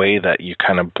just the way that you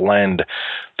kind of blend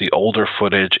the older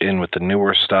footage in with the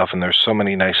newer stuff, and there's so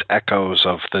many nice echoes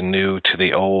of the new to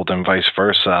the old and vice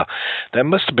versa. That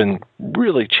must have been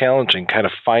really challenging, kind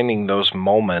of finding those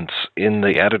moments in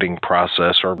the editing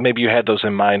process, or maybe you had those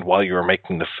in mind while you were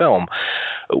making the film.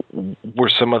 Were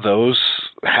some of those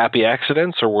happy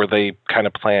accidents, or were they kind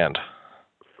of planned?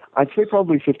 I'd say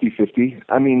probably 50-50.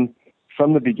 I mean,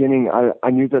 from the beginning, I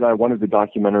knew that I wanted the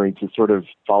documentary to sort of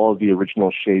follow the original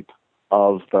shape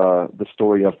of the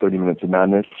story of 30 Minutes of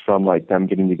Madness, from like them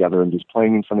getting together and just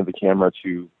playing in front of the camera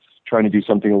to trying to do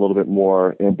something a little bit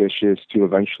more ambitious to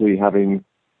eventually having,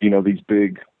 you know, these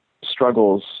big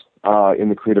struggles in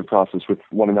the creative process with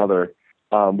one another.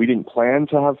 We didn't plan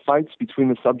to have fights between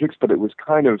the subjects, but it was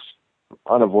kind of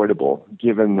unavoidable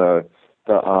given the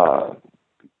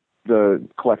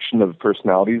collection of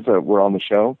personalities that were on the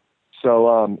show.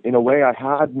 So in a way, I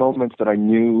had moments that I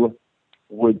knew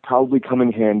would probably come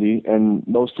in handy, and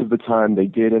most of the time they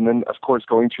did. And then, of course,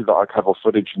 going through the archival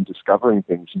footage and discovering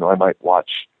things, you know, I might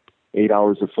watch 8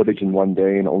 hours of footage in one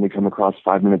day and only come across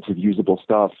 5 minutes of usable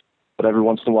stuff. But every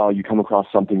once in a while, you come across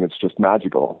something that's just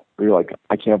magical. Where you're like,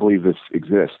 I can't believe this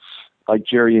exists. Like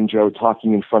Jerry and Joe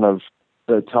talking in front of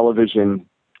the television,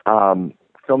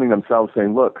 filming themselves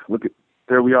saying, look at,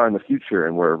 there we are in the future,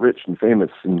 and we're rich and famous.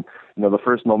 And, you know, the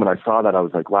first moment I saw that, I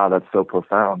was like, wow, that's so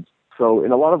profound. So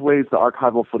in a lot of ways, the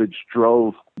archival footage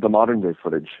drove the modern day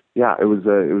footage. Yeah, it was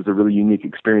a really unique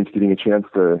experience getting a chance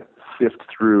to sift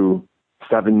through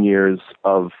 7 years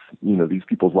of, you know, these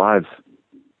people's lives.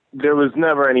 there was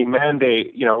never any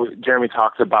mandate. Jeremy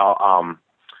talked about,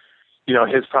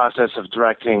 his process of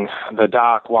directing the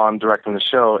doc while I'm directing the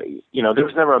show. There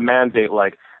was never a mandate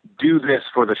like, do this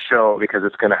for the show because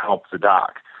it's going to help the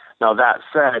doc. Now, that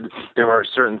said, there were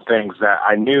certain things that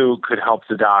I knew could help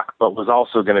the doc, but was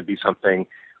also going to be something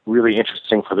really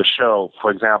interesting for the show.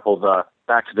 For example, the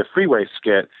Back to the Freeway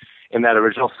skit. In that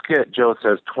original skit, Joe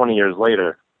says 20 years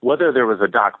later. Whether there was a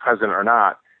doc present or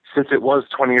not, since it was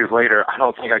 20 years later, I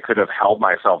don't think I could have held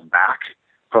myself back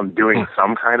from doing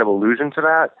some kind of allusion to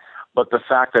that. But the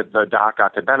fact that the doc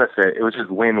got to benefit, it was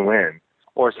just win-win.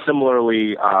 Or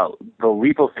similarly, the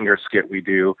Lethal Finger skit we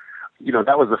do,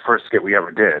 that was the first skit we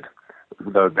ever did.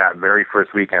 That very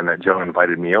first weekend that Joe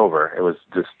invited me over. It was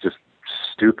just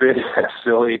stupid,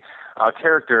 silly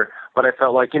character. But I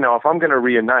felt like, if I'm going to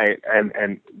reunite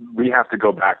and we have to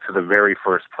go back to the very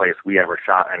first place we ever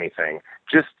shot anything,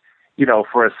 just,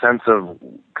 for a sense of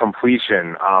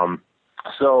completion.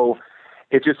 So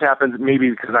it just happens maybe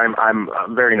because I'm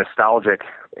very nostalgic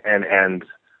and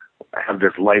I have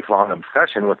this lifelong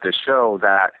obsession with this show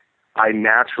that I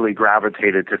naturally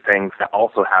gravitated to things that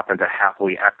also happen to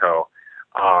happily echo.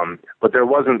 But there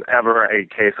wasn't ever a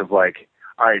case of like,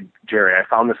 all right, Jerry, I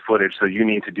found this footage, so you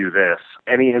need to do this.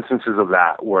 Any instances of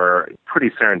that were pretty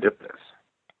serendipitous.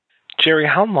 Jerry,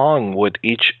 how long would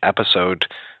each episode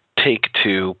take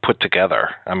to put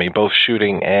together? I mean, both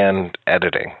shooting and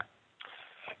editing.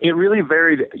 It really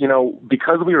varied,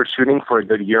 because we were shooting for a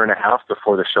good year and a half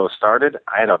before the show started.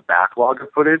 I had a backlog of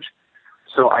footage.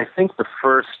 So I think the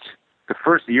first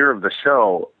year of the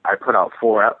show, I put out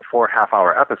four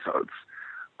half-hour episodes.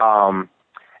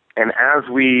 And as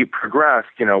we progressed,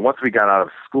 once we got out of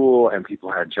school and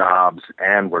people had jobs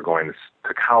and were going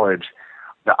to college,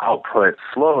 the output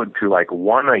slowed to like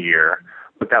one a year.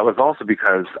 But that was also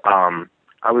because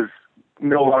I was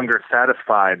no longer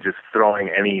satisfied just throwing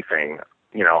anything,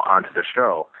 onto the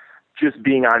show. Just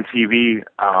being on TV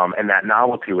and that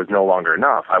novelty was no longer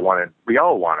enough. We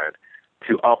all wanted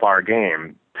to up our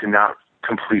game, to not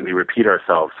completely repeat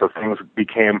ourselves. So things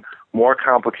became more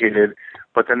complicated,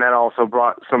 but then that also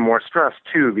brought some more stress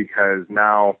too, because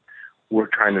now we're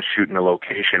trying to shoot in a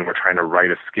location, we're trying to write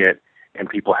a skit, and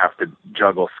people have to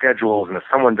juggle schedules. And if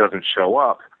someone doesn't show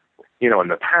up, in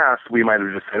the past, we might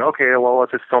have just said, okay, well,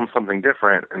 let's just film something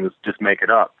different and just make it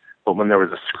up. But when there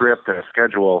was a script and a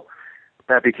schedule,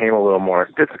 that became a little more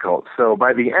difficult. So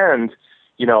by the end,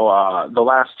 the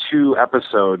last two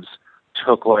episodes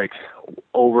took like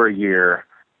over a year,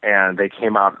 and they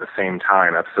came out at the same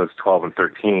time, episodes 12 and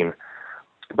 13.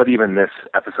 But even this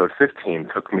episode 15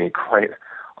 took me quite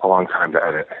a long time to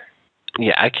edit.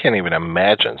 Yeah, I can't even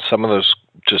imagine some of those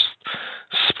just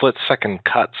split-second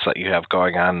cuts that you have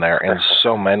going on there, and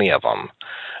so many of them.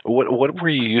 What were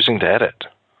you using to edit?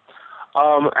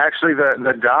 Actually,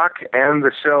 the doc and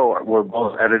the show were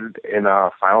both edited in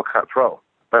Final Cut Pro.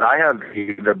 But I have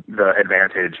the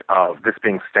advantage of this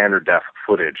being standard def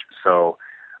footage. So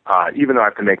even though I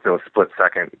have to make those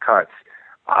split-second cuts,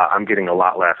 I'm getting a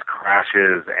lot less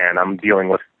crashes, and I'm dealing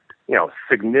with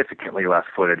significantly less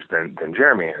footage than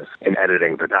Jeremy is in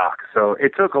editing the doc. So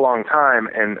it took a long time,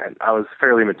 and I was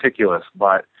fairly meticulous,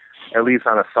 but at least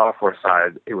on a software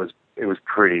side, it was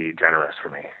pretty generous for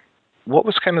me. What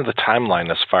was kind of the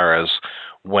timeline as far as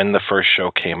when the first show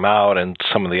came out and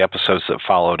some of the episodes that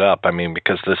followed up? I mean,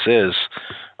 because this is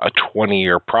a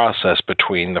 20-year process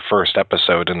between the first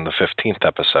episode and the 15th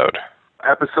episode.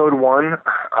 Episode 1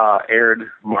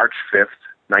 aired March 5th,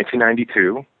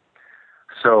 1992.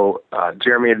 So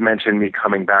Jeremy had mentioned me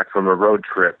coming back from a road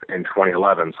trip in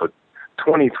 2011. So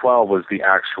 2012 was the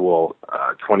actual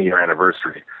 20-year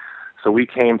anniversary. So we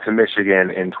came to Michigan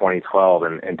in 2012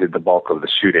 and did the bulk of the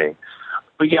shooting.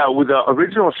 But yeah, with the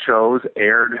original shows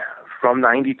aired from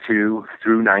 92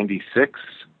 through 96.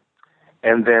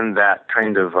 And then that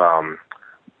kind of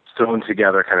thrown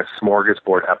together kind of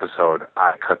smorgasbord episode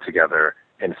I cut together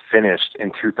and finished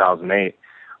in 2008.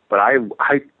 But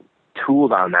I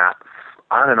tooled on that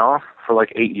on and off for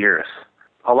like 8 years.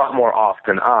 A lot more off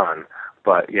than on,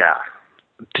 but yeah.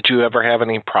 Did you ever have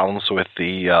any problems with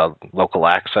the local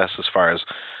access as far as,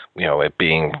 it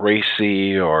being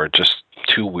racy or just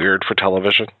too weird for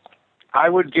television? I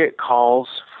would get calls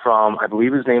from, I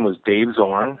believe his name was Dave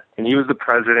Zorn, and he was the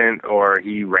president, or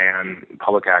he ran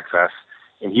public access,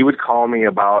 and he would call me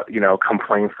about,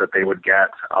 complaints that they would get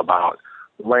about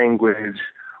language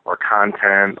or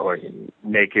content or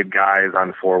naked guys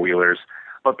on four-wheelers.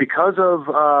 But because of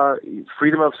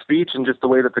freedom of speech and just the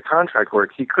way that the contract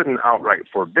worked, he couldn't outright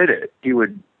forbid it. He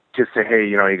would just say, hey,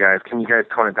 you guys, can you guys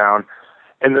tone it down?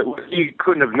 And what he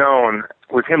couldn't have known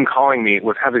with him calling me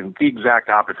was having the exact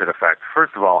opposite effect.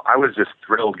 First of all, I was just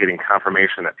thrilled getting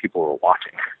confirmation that people were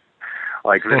watching.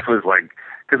 Like, this was like,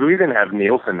 because we didn't have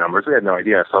Nielsen numbers. We had no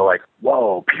idea. So, like,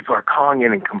 whoa, people are calling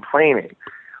in and complaining.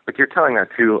 Like, you're telling that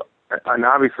to an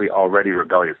obviously already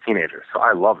rebellious teenager. So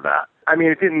I love that. I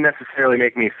mean, it didn't necessarily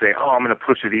make me say, oh, I'm going to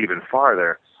push it even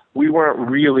farther. We weren't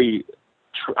really,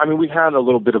 we had a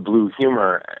little bit of blue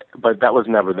humor, but that was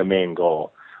never the main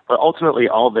goal. But ultimately,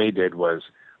 all they did was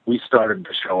we started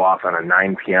the show off on a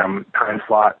 9 p.m. time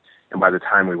slot, and by the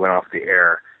time we went off the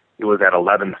air, it was at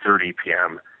 11:30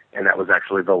 p.m., and that was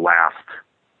actually the last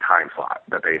time slot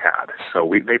that they had. So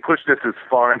they pushed us as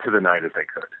far into the night as they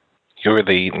could. You were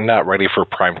the not ready for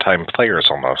primetime players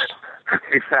almost.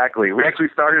 Exactly. We actually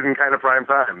started in kind of prime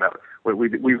time.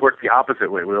 We worked the opposite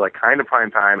way. We were like kind of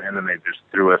prime time, and then they just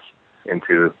threw us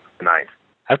into the night.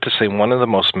 I have to say, one of the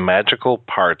most magical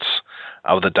parts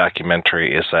of the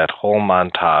documentary is that whole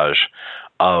montage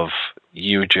of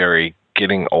you, Jerry,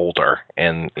 getting older.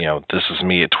 And, this is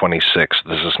me at 26,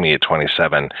 this is me at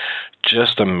 27.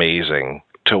 Just amazing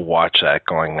to watch that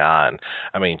going on.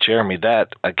 I mean, Jeremy,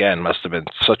 that, again, must have been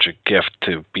such a gift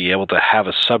to be able to have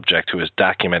a subject who has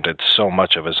documented so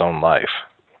much of his own life.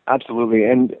 Absolutely.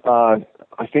 And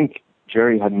I think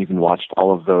Jerry hadn't even watched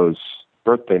all of those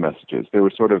birthday messages. They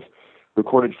were sort of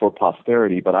recorded for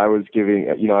posterity, but I was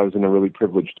I was in a really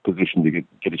privileged position to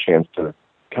get a chance to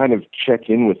kind of check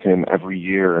in with him every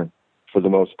year for the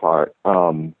most part,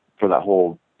 for that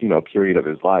whole, period of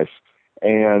his life.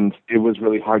 And it was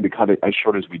really hard to cut it as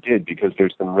short as we did because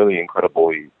there's some really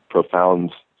incredibly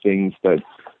profound things that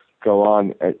go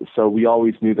on. So we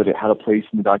always knew that it had a place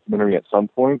in the documentary at some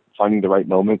point. Finding the right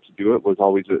moment to do it was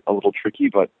always a little tricky,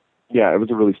 but yeah, it was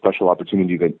a really special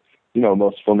opportunity that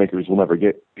most filmmakers will never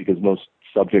get because most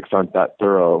subjects aren't that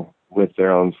thorough with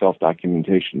their own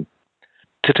self-documentation.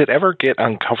 Did it ever get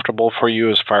uncomfortable for you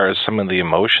as far as some of the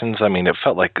emotions? I mean, it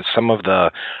felt like some of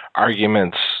the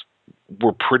arguments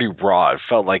were pretty raw. It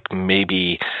felt like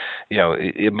maybe,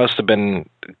 it must have been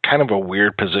kind of a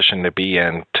weird position to be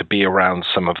in, to be around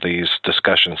some of these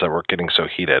discussions that were getting so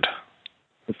heated.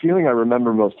 The feeling I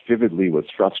remember most vividly was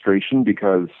frustration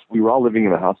because we were all living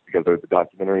in a house together, the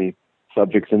documentary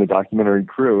subjects and the documentary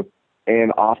crew,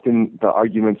 and often the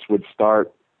arguments would start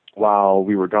while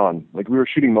we were gone. Like, we were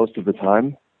shooting most of the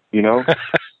time,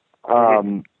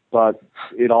 but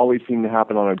it always seemed to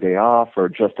happen on our day off or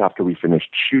just after we finished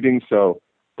shooting. So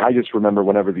I just remember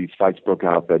whenever these fights broke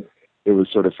out that it was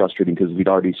sort of frustrating because we'd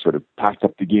already sort of packed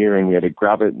up the gear and we had to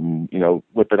grab it and,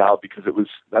 whip it out because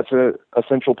that's a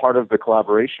essential part of the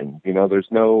collaboration.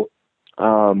 There's no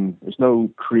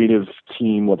creative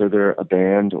team, whether they're a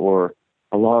band or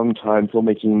a long-time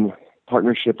filmmaking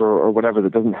partnership or whatever,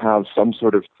 that doesn't have some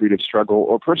sort of creative struggle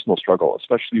or personal struggle,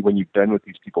 especially when you've been with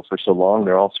these people for so long.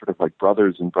 They're all sort of like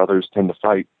brothers, and brothers tend to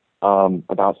fight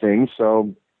about things.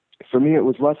 So for me, it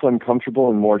was less uncomfortable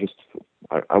and more just,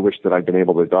 I wish that I'd been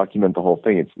able to document the whole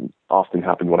thing. It's often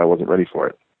happened when I wasn't ready for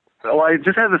it. Well, I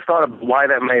just had this thought of why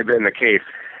that may have been the case,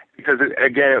 because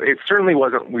it certainly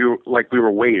wasn't, we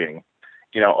were waiting,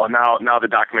 now the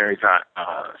documentary's not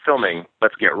filming,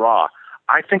 let's get raw.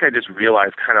 I think I just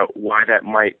realized kind of why that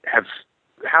might have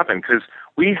happened, because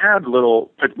we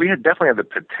definitely had the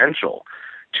potential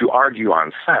to argue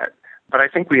on set, but I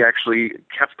think we actually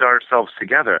kept ourselves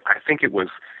together. I think it was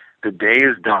the day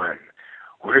is done.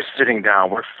 We're sitting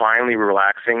down. We're finally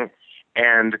relaxing,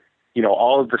 and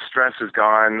all of the stress is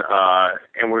gone,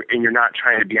 and you're not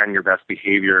trying to be on your best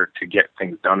behavior to get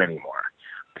things done anymore.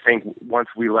 I think once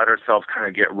we let ourselves kind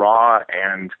of get raw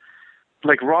and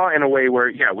raw in a way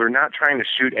where, we're not trying to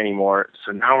shoot anymore,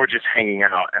 so now we're just hanging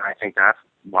out, and I think that's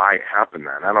why it happened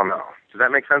then. I don't know. Does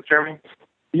that make sense, Jeremy?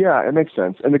 Yeah, it makes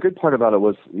sense. And the good part about it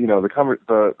was,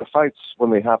 the fights when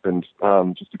they happened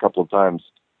just a couple of times,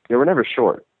 they were never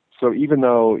short. So even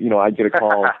though, I'd get a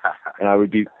call and I would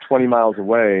be 20 miles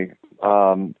away,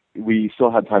 we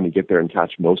still had time to get there and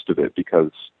catch most of it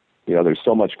because, there's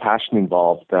so much passion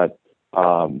involved that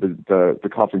the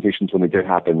confrontations when they did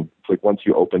happen, it's like once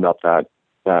you opened up that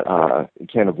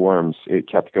can of worms, it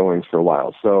kept going for a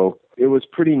while. So it was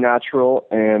pretty natural.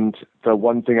 And the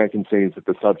one thing I can say is that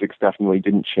the subjects definitely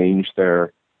didn't change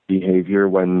their behavior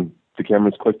when the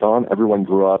cameras clicked on. Everyone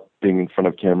grew up being in front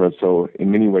of cameras. So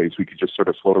in many ways, we could just sort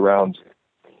of float around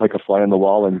like a fly on the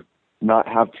wall and not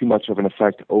have too much of an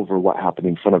effect over what happened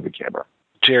in front of the camera.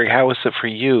 Jerry, how was it for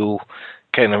you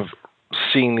kind of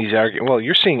seeing these arguments? Well,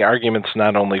 you're seeing arguments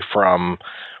not only from,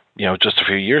 just a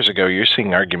few years ago, you're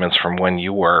seeing arguments from when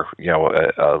you were,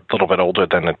 a little bit older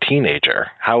than a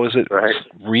teenager. How is it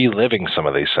reliving some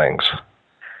of these things?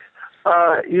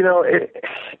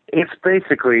 It's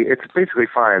basically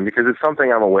fine because it's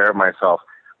something I'm aware of myself.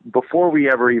 Before we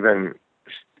ever even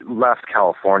left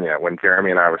California, when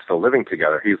Jeremy and I were still living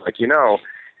together, he's like, you're not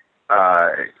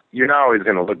always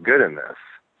going to look good in this.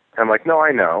 And I'm like, no,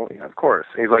 I know, of course.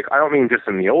 And he's like, I don't mean just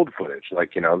in the old footage.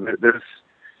 Like, you're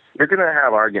going to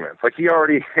have arguments. Like, he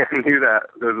already knew that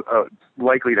was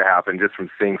likely to happen just from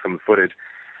seeing some footage.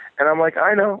 And I'm like,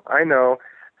 I know.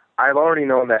 I've already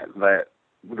known that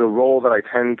the role that I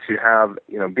tend to have,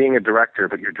 being a director,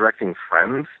 but you're directing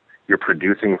friends, you're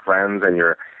producing friends, and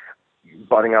you're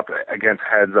butting up against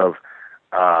heads of,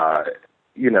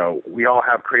 we all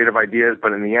have creative ideas,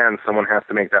 but in the end, someone has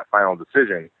to make that final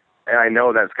decision. And I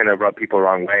know that's going to rub people the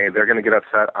wrong way. They're going to get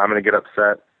upset. I'm going to get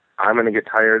upset. I'm going to get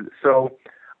tired. So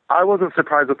I wasn't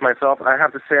surprised with myself. I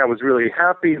have to say I was really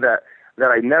happy that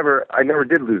I never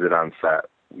did lose it on set.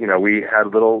 We had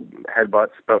little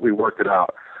headbutts, but we worked it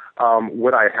out.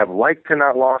 Would I have liked to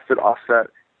not lost it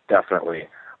offset? Definitely.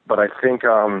 But I think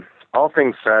all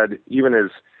things said, even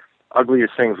as ugly as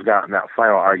things got in that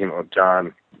final argument with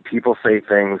John, people say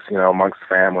things, amongst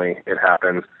family. It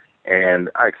happens. And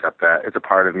I accept that. It's a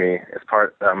part of me. It's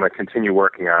part I'm going to continue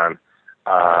working on.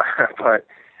 But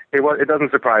it doesn't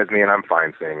surprise me, and I'm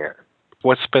fine seeing it.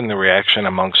 What's been the reaction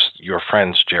amongst your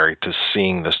friends, Jerry, to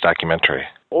seeing this documentary?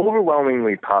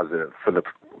 Overwhelmingly positive for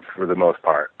the most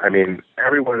part. I mean,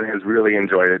 everyone has really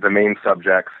enjoyed it. The main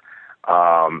subjects,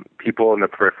 people in the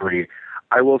periphery.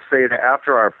 I will say that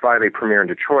after our Friday premiere in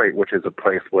Detroit, which is a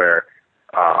place where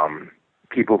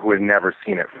people who had never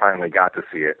seen it finally got to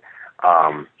see it,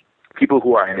 people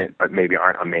who are in it but maybe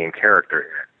aren't a main character in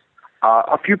it.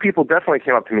 A few people definitely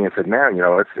came up to me and said, man,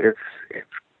 it's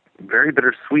very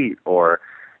bittersweet, or,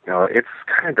 it's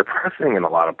kind of depressing in a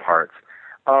lot of parts.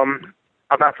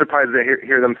 I'm not surprised to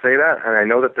hear them say that, and I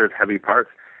know that there's heavy parts,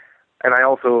 and I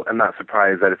also am not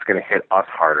surprised that it's going to hit us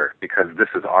harder, because this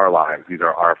is our lives, these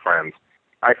are our friends.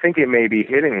 I think it may be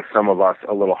hitting some of us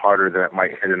a little harder than it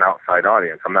might hit an outside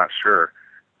audience, I'm not sure.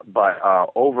 But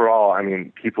overall, I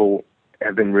mean, people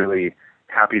have been really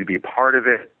happy to be a part of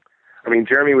it. I mean,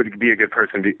 Jeremy would be a good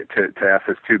person to ask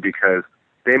this too, because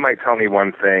they might tell me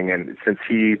one thing, and since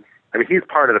he's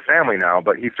part of the family now,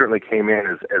 but he certainly came in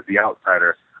as the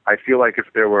outsider. I feel like if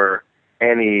there were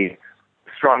any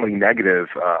strongly negative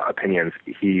opinions,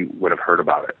 he would have heard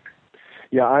about it.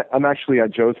 Yeah, I'm actually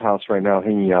at Joe's house right now,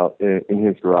 hanging out in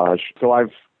his garage. So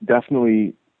I've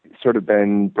definitely sort of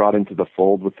been brought into the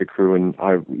fold with the crew, and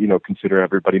I, consider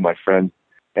everybody my friend.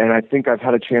 And I think I've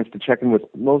had a chance to check in with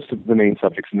most of the main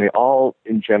subjects, and they all,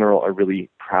 in general, are really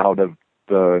proud of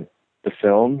the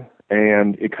film.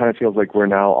 And it kind of feels like we're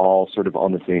now all sort of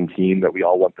on the same team, that we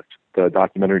all want the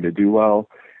documentary to do well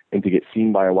and to get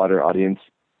seen by a wider audience.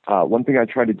 One thing I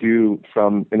tried to do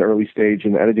from an early stage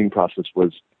in the editing process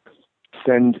was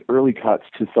send early cuts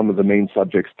to some of the main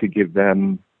subjects to give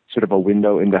them sort of a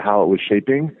window into how it was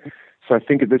shaping. So I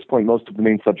think at this point, most of the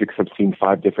main subjects have seen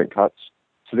 5 different cuts.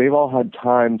 So they've all had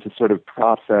time to sort of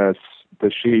process the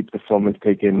shape the film has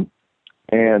taken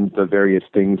and the various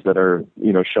things that are,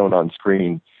 shown on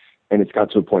screen. And it's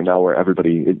got to a point now where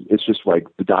it's just like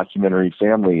the documentary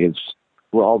family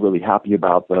we're all really happy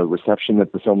about the reception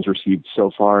that the film's received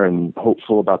so far, and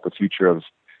hopeful about the future of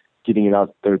getting it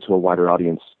out there to a wider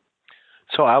audience.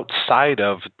 So outside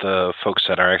of the folks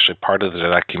that are actually part of the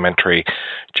documentary,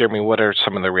 Jeremy, what are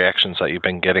some of the reactions that you've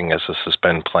been getting as this has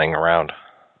been playing around?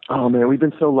 Oh man, we've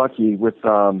been so lucky with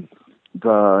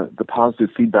the positive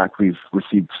feedback we've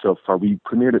received so far. We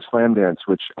premiered at Slamdance,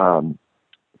 which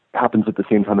happens at the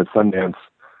same time as Sundance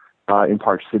in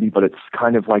Park City, but it's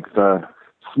kind of like the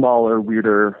smaller,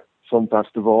 weirder film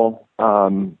festival.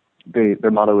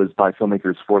 Their motto is by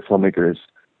filmmakers for filmmakers.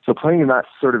 So playing in that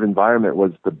sort of environment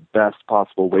was the best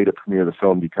possible way to premiere the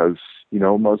film, because,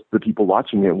 most of the people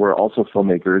watching it were also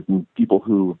filmmakers and people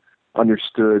who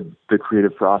understood the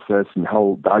creative process and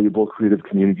how valuable creative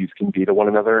communities can be to one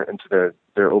another and to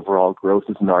their overall growth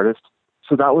as an artist.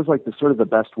 So that was like the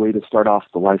best way to start off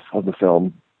the life of the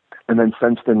film. And then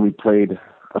since then, we played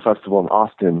a festival in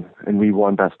Austin, and we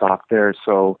won Best Doc there.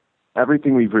 So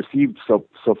everything we've received so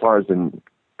far has been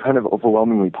kind of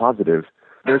overwhelmingly positive.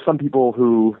 There's some people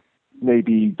who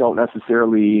maybe don't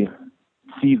necessarily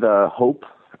see the hope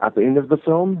at the end of the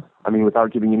film. I mean,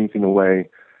 without giving anything away,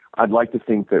 I'd like to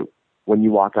think that when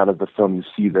you walk out of the film, you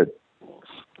see that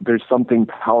there's something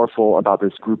powerful about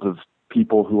this group of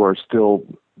people who are still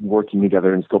working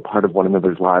together and still part of one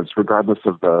another's lives, regardless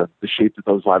of the shape that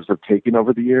those lives have taken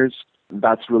over the years.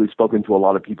 That's really spoken to a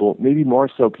lot of people, maybe more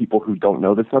so people who don't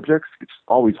know the subjects. It's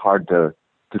always hard to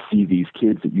see these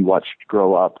kids that you watch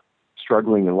grow up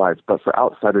struggling in life. But for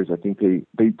outsiders, I think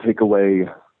they take away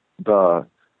the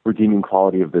redeeming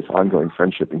quality of this ongoing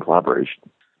friendship and collaboration.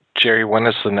 Jerry, when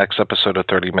is the next episode of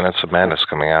 30 Minutes of Madness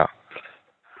coming out?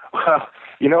 Well,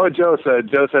 you know what Joe said?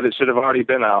 Joe said it should have already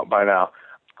been out by now.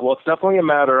 Well, it's definitely a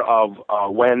matter of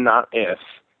when, not if.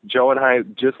 Joe and I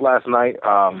just last night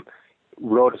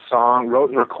wrote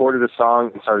and recorded a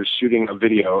song and started shooting a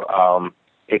video,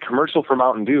 a commercial for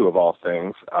Mountain Dew of all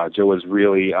things. Joe was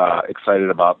really excited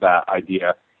about that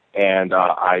idea, and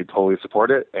I totally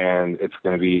support it. And it's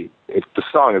going to be. The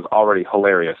song is already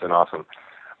hilarious and awesome.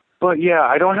 But yeah,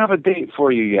 I don't have a date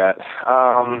for you yet,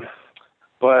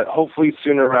 but hopefully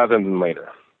sooner rather than later.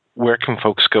 Where can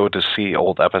folks go to see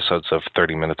old episodes of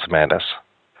 30 Minutes of Madness?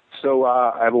 So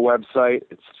I have a website.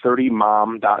 It's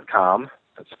 30mom.com.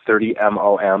 That's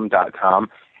 30mom.com.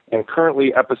 And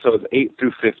currently episodes 8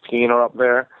 through 15 are up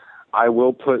there. I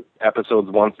will put episodes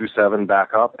 1 through 7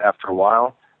 back up after a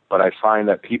while, but I find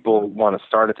that people want to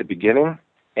start at the beginning.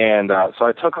 And so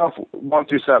I took off 1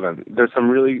 through 7. There's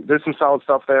some solid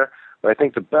stuff there, but I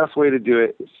think the best way to do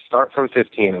it is start from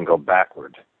 15 and go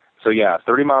backward. So yeah,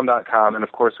 30mom.com, and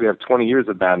of course we have 20 Years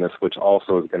of Madness, which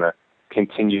also is going to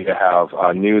continue to have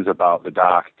news about the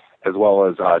doc, as well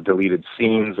as deleted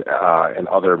scenes and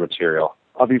other material.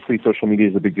 Obviously, social media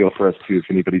is a big deal for us too. If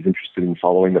anybody's interested in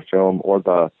following the film or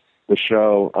the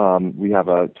show, we have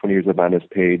a 20 Years of Madness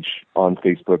page on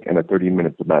Facebook and a 30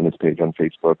 Minutes of Madness page on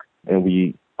Facebook, and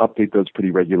we update those pretty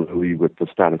regularly with the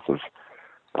status of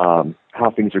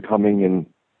how things are coming and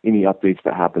any updates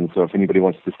that happen. So if anybody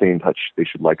wants to stay in touch, they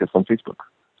should like us on Facebook.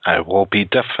 I will be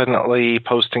definitely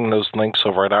posting those links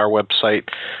over at our website,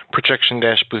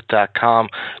 projection-booth.com.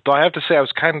 Though I have to say I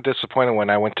was kind of disappointed when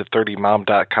I went to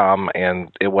 30mom.com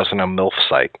and it wasn't a MILF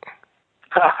site.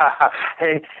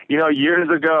 Hey, years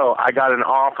ago, I got an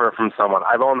offer from someone.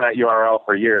 I've owned that URL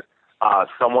for years.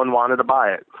 Someone wanted to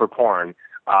buy it for porn.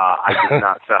 I did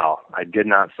not sell. I did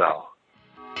not sell.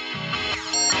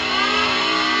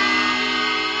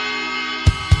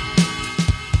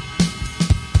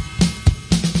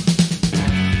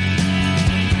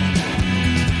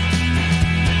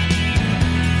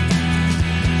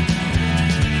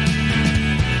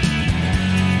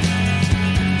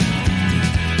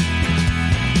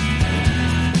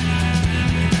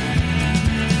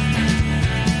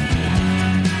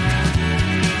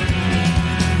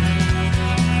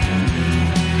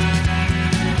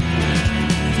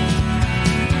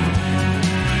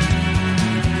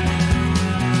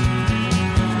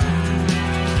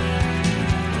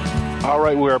 All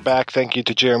right, we are back. Thank you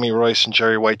to Jeremy Royce and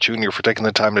Jerry White Jr. for taking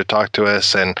the time to talk to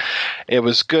us, and it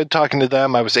was good talking to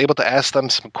them. I was able to ask them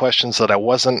some questions that I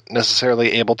wasn't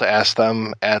necessarily able to ask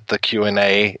them at the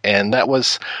Q&A, and that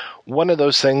was one of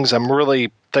those things. I'm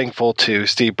really thankful to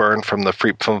Steve Byrne from the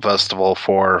Freep Film Festival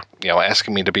for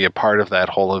asking me to be a part of that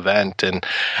whole event, and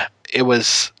it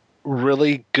was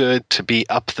really good to be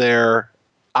up there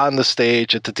on the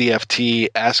stage at the DFT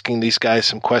asking these guys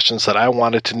some questions that I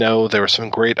wanted to know. There were some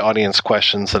great audience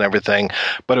questions and everything,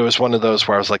 but it was one of those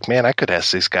where I was like, man, I could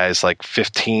ask these guys like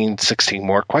 15, 16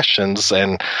 more questions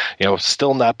and,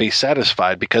 still not be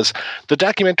satisfied, because the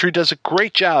documentary does a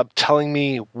great job telling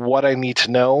me what I need to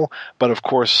know. But of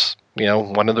course,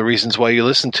 one of the reasons why you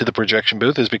listen to the projection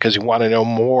booth is because you want to know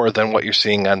more than what you're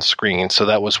seeing on screen. So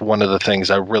that was one of the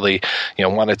things I really,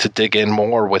 wanted to dig in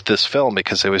more with this film,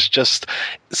 because it was just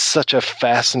such a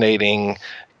fascinating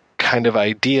kind of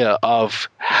idea of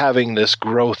having this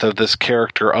growth of this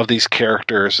character, of these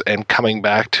characters, and coming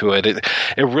back to it. It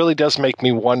really does make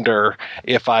me wonder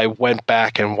if I went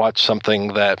back and watched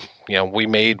something that we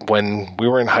made when we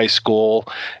were in high school,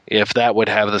 if that would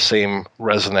have the same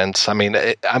resonance. I mean,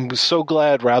 I'm so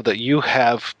glad, Rob, that you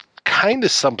have kind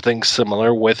of something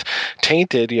similar with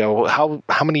Tainted. How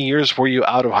many years were you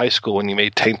out of high school when you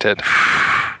made Tainted?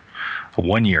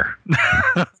 1 year.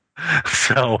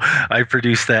 So I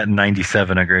produced that in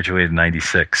 97. I graduated in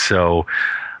 96. So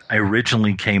I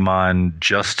originally came on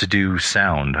just to do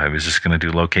sound. I was just going to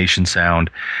do location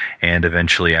sound, and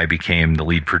eventually I became the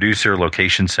lead producer,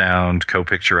 location sound,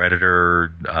 co-picture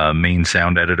editor, main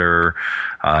sound editor.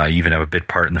 I even have a bit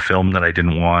part in the film that I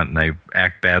didn't want and I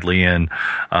act badly in.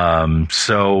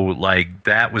 So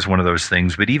that was one of those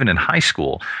things. But even in high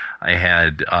school, I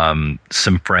had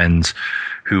some friends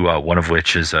who, one of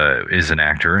which is an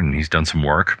actor, and he's done some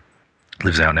work,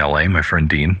 lives out in L.A., my friend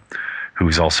Dean,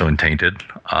 who's also in Tainted,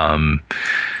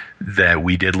 that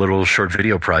we did little short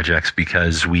video projects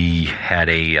because we had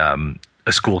a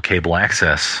school cable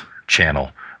access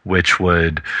channel, which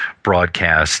would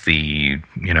broadcast the,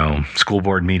 school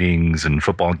board meetings and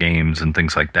football games and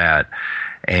things like that.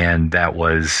 and that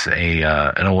was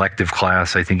an elective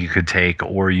class I think you could take,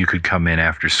 or you could come in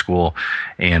after school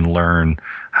and learn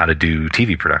how to do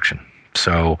TV production.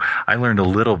 So I learned a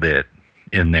little bit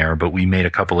in there, but we made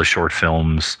a couple of short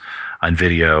films on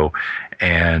video,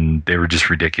 and they were just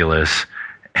ridiculous.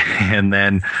 And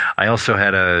then I also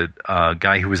had a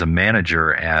guy who was a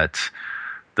manager at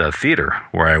the theater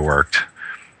where I worked.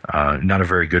 Not a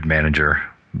very good manager,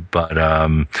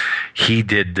 but he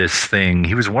did this thing.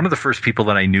 He was one of the first people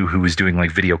that I knew who was doing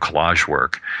like video collage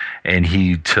work, and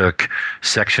he took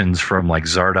sections from like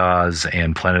Zardoz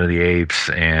and Planet of the Apes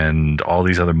and all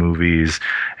these other movies,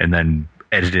 and then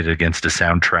edited against a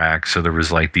soundtrack. So there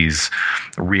was like these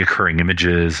reoccurring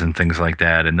images and things like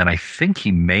that. And then I think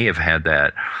he may have had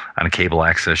that on a cable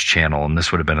access channel, and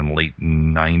this would have been in the late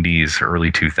 90s,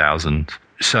 early 2000s.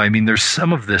 So, I mean, there's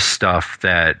some of this stuff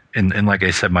that, and like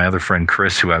I said, my other friend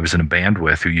Chris, who I was in a band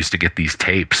with, who used to get these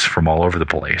tapes from all over the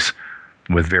place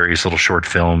with various little short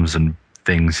films and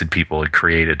things that people had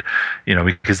created, you know,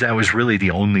 because that was really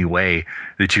the only way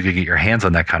that you could get your hands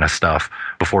on that kind of stuff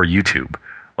before YouTube.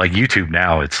 Like YouTube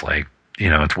now, it's like, you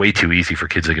know, it's way too easy for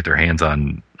kids to get their hands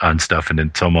on stuff, and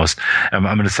it's almost, I'm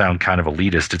going to sound kind of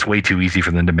elitist, it's way too easy for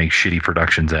them to make shitty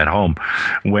productions at home,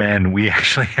 when we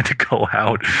actually had to go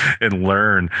out and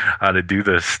learn how to do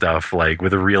this stuff, like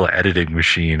with a real editing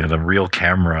machine and a real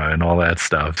camera and all that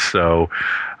stuff. So,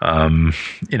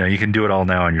 you know, you can do it all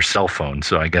now on your cell phone.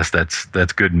 So I guess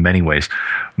that's good in many ways.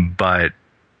 But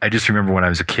I just remember when I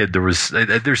was a kid,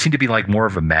 there seemed to be like more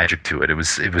of a magic to it. It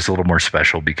was a little more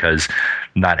special because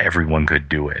not everyone could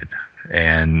do it,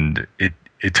 and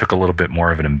it took a little bit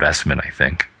more of an investment, I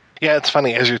think. Yeah, it's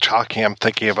funny. As you're talking, I'm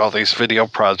thinking of all these video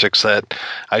projects that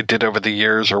I did over the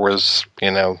years or was,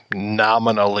 you know,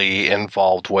 nominally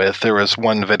involved with. There was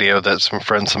one video that some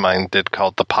friends of mine did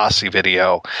called the Posse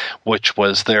video, which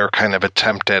was their kind of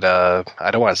attempt at I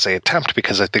don't want to say attempt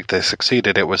because I think they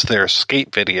succeeded. It was their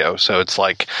skate video. So it's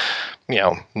like, you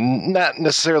know, not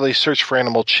necessarily Search for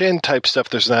Animal Chin type stuff.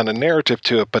 There's not a narrative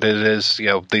to it, but it is, you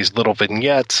know, these little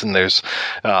vignettes, and there's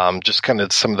just kind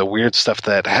of some of the weird stuff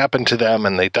that happened to them,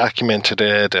 and they documented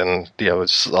it, and, you know,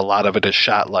 a lot of it is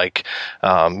shot like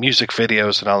music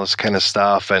videos and all this kind of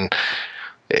stuff. And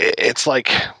it's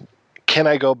like, can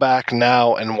I go back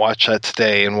now and watch that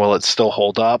today, and will it still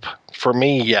hold up? For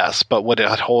me, yes, but would it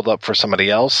hold up for somebody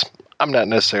else? I'm not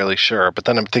necessarily sure, but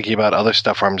then I'm thinking about other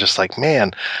stuff where I'm just like,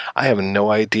 man, I have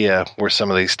no idea where some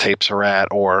of these tapes are at,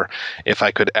 or if I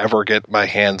could ever get my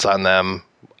hands on them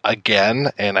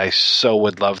again. And I so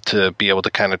would love to be able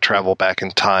to kind of travel back in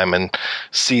time and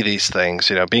see these things.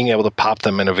 You know, being able to pop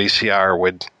them in a VCR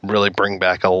would really bring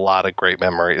back a lot of great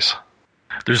memories.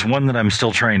 There's one that I'm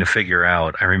still trying to figure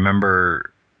out. I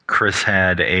remember Chris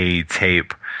had a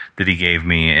tape that he gave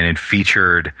me, and it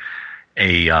featured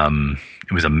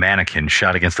it was a mannequin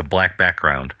shot against a black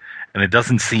background, and it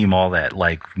doesn't seem all that,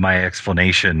 like, my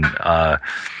explanation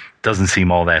doesn't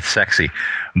seem all that sexy,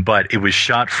 but it was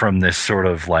shot from this sort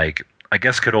of, like, I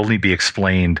guess could only be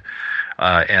explained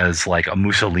as like a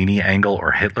Mussolini angle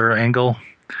or Hitler angle,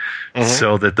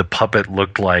 so that the puppet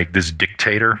looked like this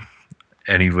dictator,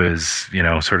 and he was, you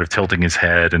know, sort of tilting his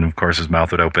head, and of course his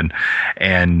mouth would open,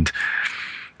 and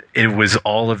it was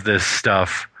all of this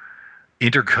stuff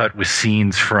intercut with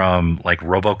scenes from like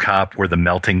RoboCop, where the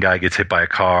melting guy gets hit by a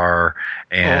car,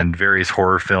 and various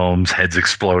horror films, heads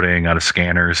exploding out of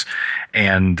scanners.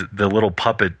 And the little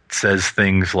puppet says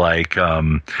things like,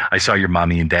 I saw your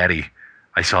mommy and daddy.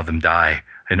 I saw them die.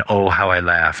 And oh, how I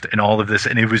laughed, and all of this.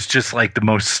 And it was just like the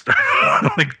most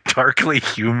like darkly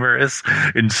humorous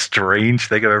and strange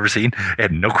thing I've ever seen. It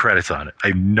had no credits on it. I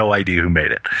have no idea who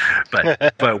made it.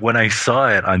 But when I saw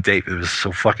it on tape, it was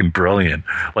so fucking brilliant.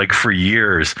 Like, for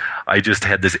years, I just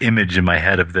had this image in my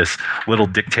head of this little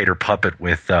dictator puppet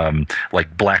with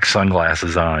like black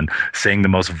sunglasses on, saying the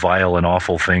most vile and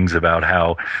awful things about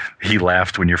how he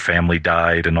laughed when your family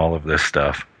died and all of this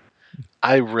stuff.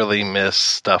 I really miss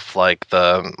stuff like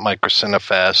the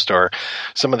Microcinefest or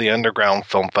some of the underground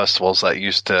film festivals that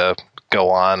used to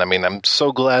go on. I mean, I'm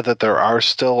so glad that there are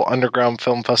still underground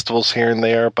film festivals here and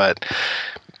there, but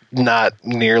not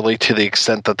nearly to the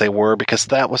extent that they were, because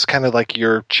that was kind of like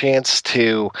your chance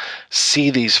to see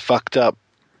these fucked up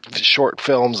short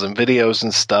films and videos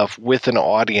and stuff with an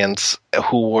audience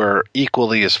who were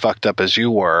equally as fucked up as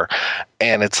you were.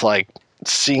 And it's like,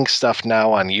 seeing stuff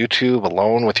now on YouTube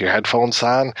alone with your headphones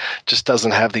on just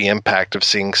doesn't have the impact of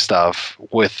seeing stuff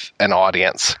with an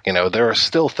audience. You know, there are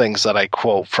still things that I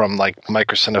quote from like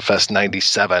Microcinefest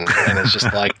 97, and it's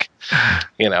just like,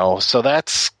 you know, so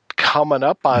that's coming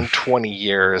up on 20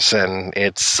 years, and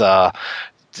it's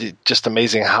just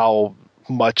amazing how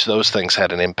much those things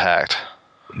had an impact.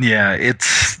 Yeah,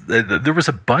 there was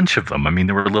a bunch of them. I mean,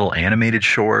 there were little animated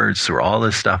shorts, there were all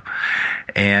this stuff.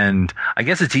 And I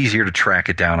guess it's easier to track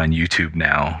it down on YouTube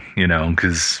now,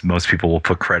 because most people will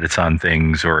put credits on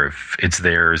things, or if it's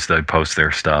theirs, they post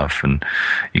their stuff and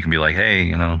you can be like,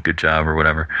 hey, good job or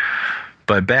whatever.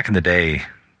 But back in the day,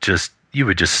 you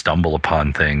would just stumble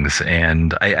upon things,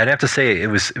 and I'd have to say it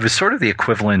was sort of the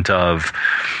equivalent of,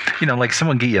 like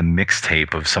someone get you a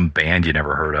mixtape of some band you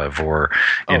never heard of, or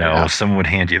someone would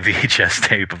hand you a VHS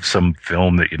tape of some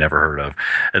film that you never heard of,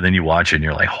 and then you watch it and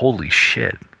you're like, holy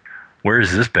shit, where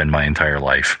has this been my entire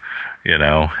life?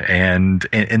 And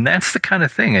that's the kind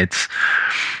of thing.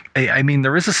 I mean,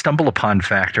 there is a stumble upon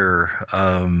factor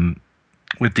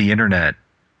with the internet,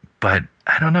 but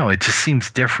I don't know, it just seems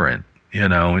different.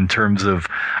 In terms of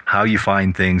how you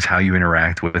find things, how you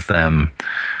interact with them,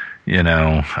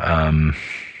 I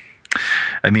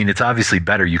mean, it's obviously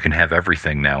better. You can have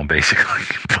everything now, basically,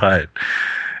 but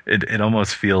it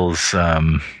almost feels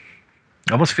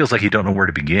like you don't know where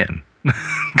to begin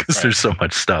because there's so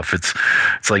much stuff. It's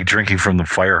like drinking from the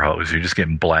fire hose. You're just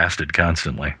getting blasted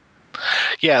constantly.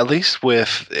 Yeah, at least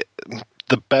with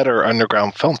the better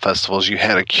underground film festivals, you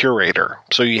had a curator.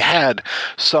 So you had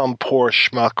some poor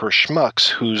schmuck or schmucks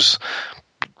who's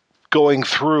going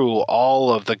through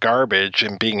all of the garbage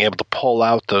and being able to pull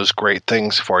out those great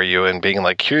things for you and being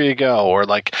like, here you go. Or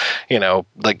like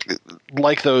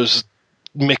those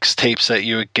mixtapes that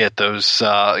you would get, those,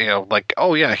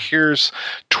 oh yeah, here's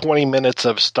 20 minutes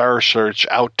of Star Search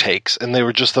outtakes. And they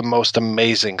were just the most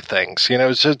amazing things.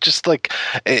 It's just like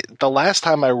the last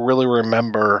time I really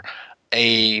remember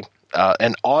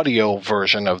an audio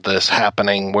version of this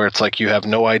happening where it's like you have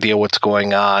no idea what's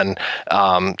going on.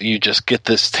 You just get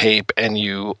this tape and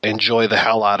you enjoy the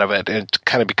hell out of it. It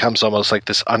kind of becomes almost like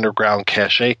this underground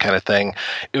cachet kind of thing.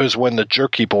 It was when the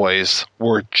Jerky Boys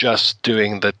were just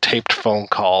doing the taped phone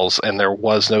calls and there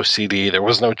was no CD. There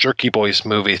was no Jerky Boys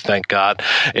movie, thank God.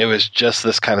 It was just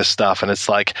this kind of stuff. And it's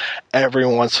like every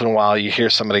once in a while you hear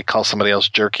somebody call somebody else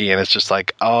jerky and it's just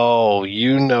like, oh,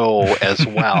 as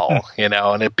well,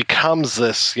 and it becomes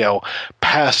this,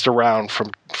 passed around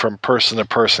from person to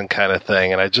person kind of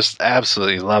thing. And I just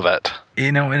absolutely love it.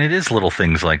 And it is little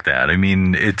things like that. I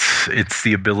mean, it's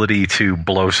the ability to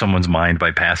blow someone's mind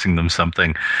by passing them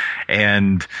something.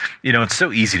 And, it's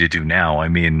so easy to do now. I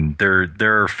mean, there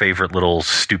are favorite little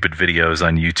stupid videos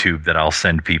on YouTube that I'll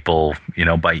send people,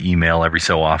 by email every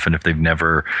so often if they've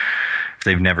never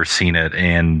seen it,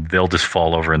 and they'll just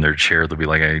fall over in their chair. They'll be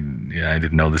like, I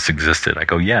didn't know this existed. I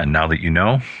go, yeah, now that you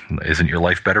know, isn't your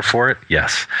life better for it?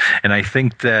 Yes. And I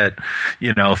think that,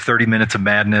 30 Minutes of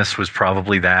Madness was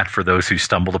probably that for those who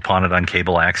stumbled upon it on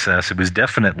cable access. It was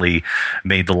definitely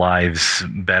made the lives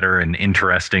better and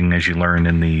interesting, as you learn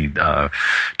in the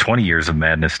 20 Years of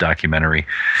Madness documentary.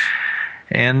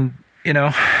 And,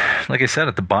 like I said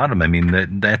at the bottom, I mean,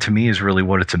 that to me is really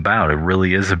what it's about. It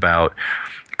really is about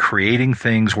creating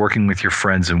things, working with your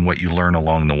friends, and what you learn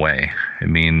along the way. I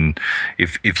mean,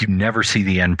 if you never see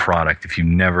the end product, if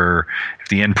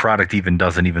the end product even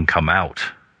doesn't even come out,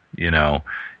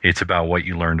 it's about what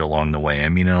you learned along the way. I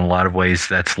mean, in a lot of ways,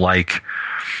 that's like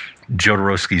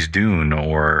Jodorowsky's Dune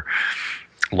or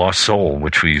Lost Soul,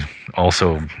 which we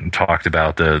also talked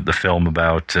about, the film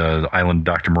about Island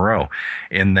Dr. Moreau,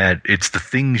 in that it's the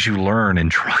things you learn in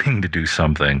trying to do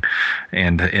something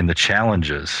and in the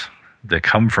challenges that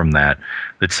come from that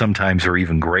sometimes are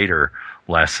even greater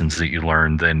lessons that you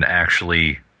learn than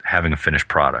actually having a finished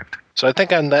product. So I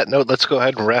think on that note, let's go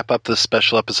ahead and wrap up this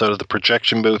special episode of The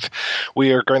Projection Booth.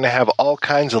 We are going to have all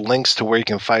kinds of links to where you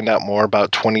can find out more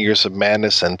about 20 Years of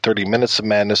Madness and 30 Minutes of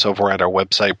Madness over at our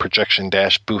website,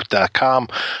 projection-booth.com.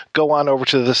 Go on over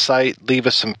to the site, leave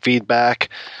us some feedback.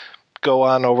 Go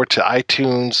on over to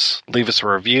iTunes, leave us a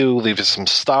review, leave us some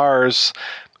stars.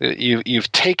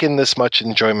 You've taken this much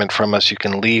enjoyment from us, you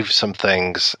can leave some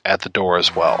things at the door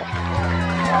as well. The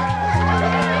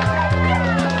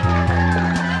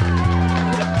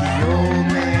old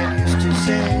man used to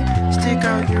say, stick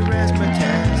out your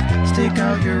razzmatazz, stick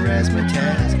out your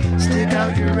razzmatazz, stick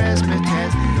out your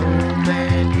razzmatazz. The old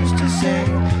man used to say,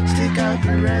 stick out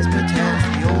your razzmatazz.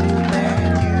 The old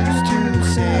man used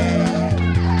to say.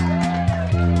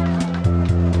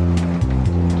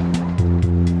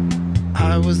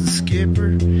 I was the skipper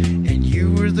and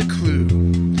you were the crew.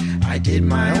 I did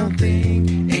my own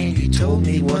thing and you told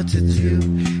me what to do.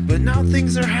 But now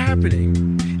things are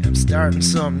happening, I'm starting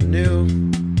something new.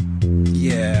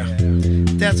 Yeah,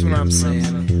 that's what I'm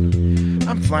saying.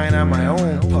 I'm flying on my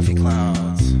own puffy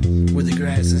clouds, where the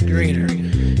grass is greener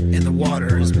and the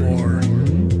water is more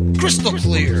crystal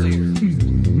clear.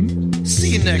 See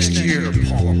you next year,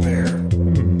 Paula Bear.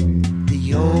 The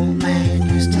The old man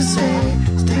used to say,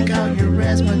 stick out your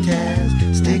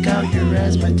razzmatazz, stick out your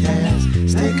razzmatazz,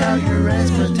 stick out your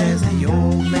razzmatazz. The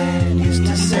old man used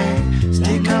to say,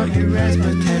 stick out your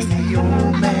razzmatazz. The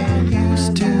old man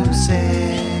used to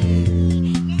say.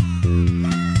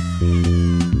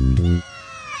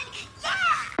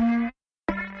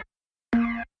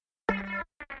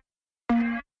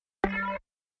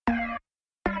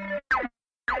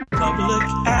 Public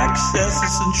access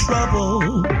is in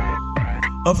trouble.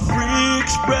 A free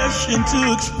expression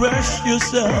to express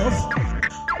yourself.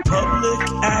 Public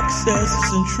access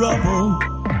is in trouble.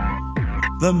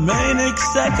 The main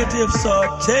executives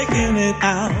are taking it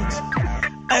out.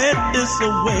 It is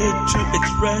a way to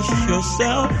express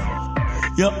yourself,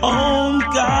 your own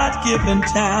God-given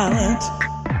talent.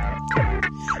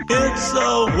 It's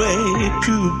a way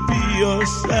to be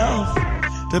yourself,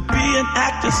 to be an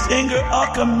actor, singer, or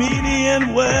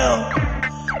comedian. Well,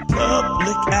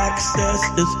 public access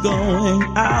is going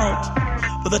out,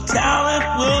 but the talent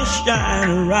will shine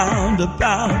around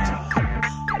about.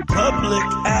 Public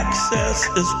access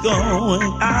is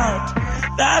going out.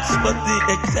 That's what the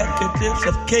executives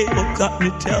of cable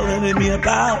company telling me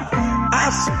about. I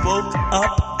spoke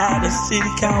up at a city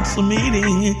council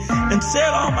meeting and said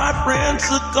all my friends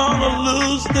are gonna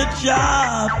lose the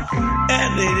job.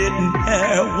 And they didn't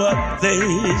hear what they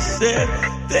said.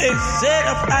 They said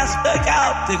if I stuck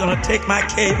out, they're gonna take my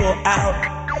cable out.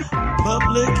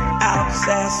 Public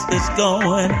access is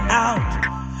going out,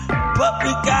 but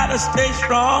we gotta stay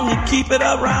strong and keep it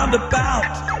around about.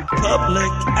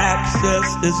 Public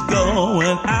access is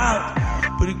going out,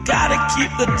 but we gotta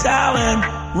keep the talent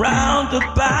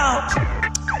roundabout.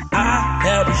 I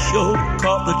have a show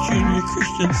called the Junior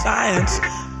Christian Science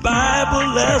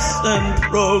Bible Lesson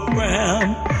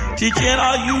Program, teaching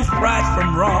all youth right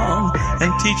from wrong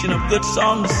and teaching them good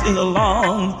songs to sing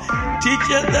along,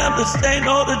 teaching them to say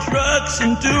no to drugs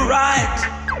and do right.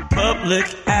 Public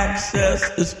access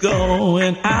is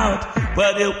going out,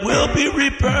 but it will be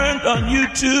reburned on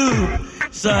YouTube.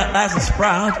 So as a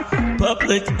sprout,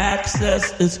 public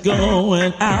access is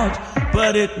going out,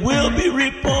 but it will be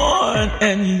reborn,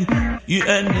 and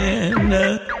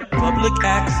public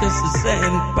access is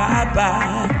saying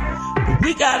bye-bye. But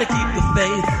we gotta keep the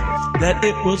faith that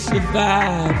it will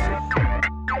survive.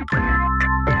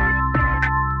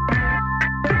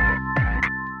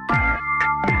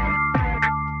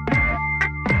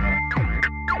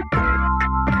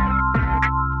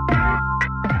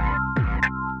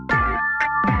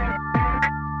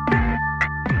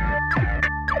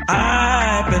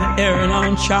 Airing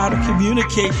on charter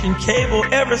communication cable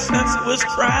ever since it was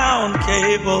Crown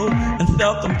Cable and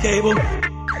Felcom Cable.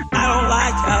 I don't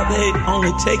like how they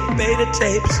only take beta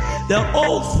tapes. They're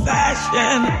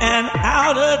old-fashioned and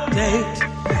out of date.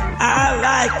 I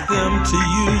like them to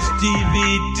use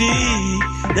DVD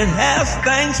that has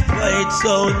things played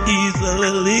so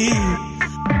easily.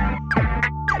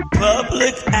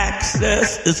 Public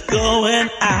access is going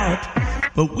out,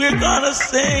 but we're gonna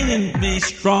sing and be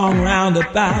strong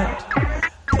roundabout.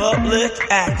 Public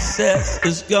access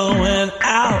is going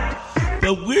out,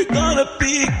 but we're gonna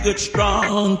be good,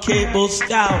 strong cable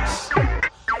scouts.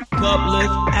 Public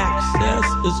access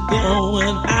is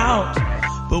going out,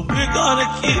 but we're gonna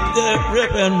keep the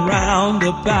ribbon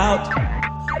roundabout.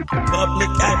 Public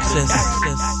access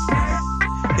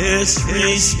is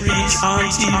free speech on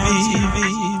TV.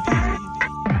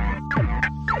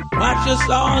 Watch us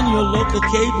on your local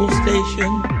cable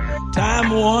station, Time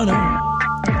Warner,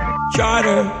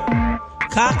 Charter,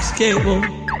 Cox Cable,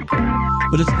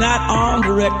 but it's not on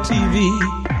DirecTV.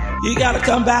 You gotta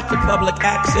come back to public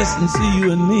access and see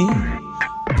you and me.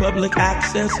 Public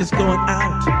access is going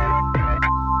out.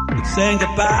 It's saying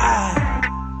goodbye.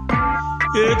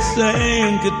 It's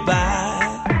saying goodbye.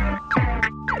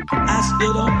 I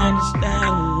still don't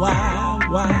understand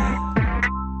why.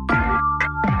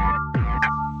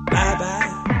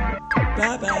 Bye-bye.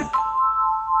 Bye-bye.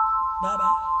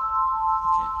 Bye-bye.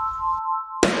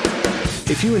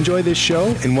 If you enjoy this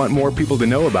show and want more people to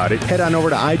know about it, head on over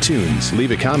to iTunes,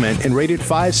 leave a comment, and rate it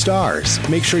 5 stars.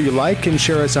 Make sure you like and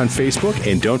share us on Facebook,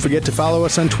 and don't forget to follow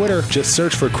us on Twitter. Just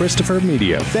search for Christopher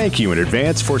Media. Thank you in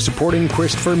advance for supporting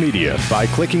Christopher Media by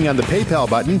clicking on the PayPal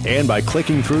button and by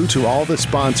clicking through to all the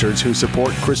sponsors who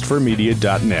support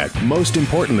ChristopherMedia.net. Most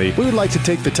importantly, we would like to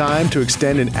take the time to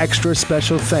extend an extra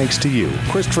special thanks to you.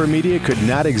 Christopher Media could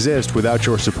not exist without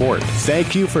your support.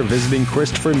 Thank you for visiting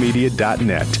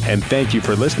ChristopherMedia.net, and thank you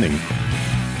for listening.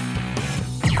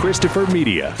 Christopher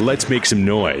Media. Let's make some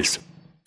noise.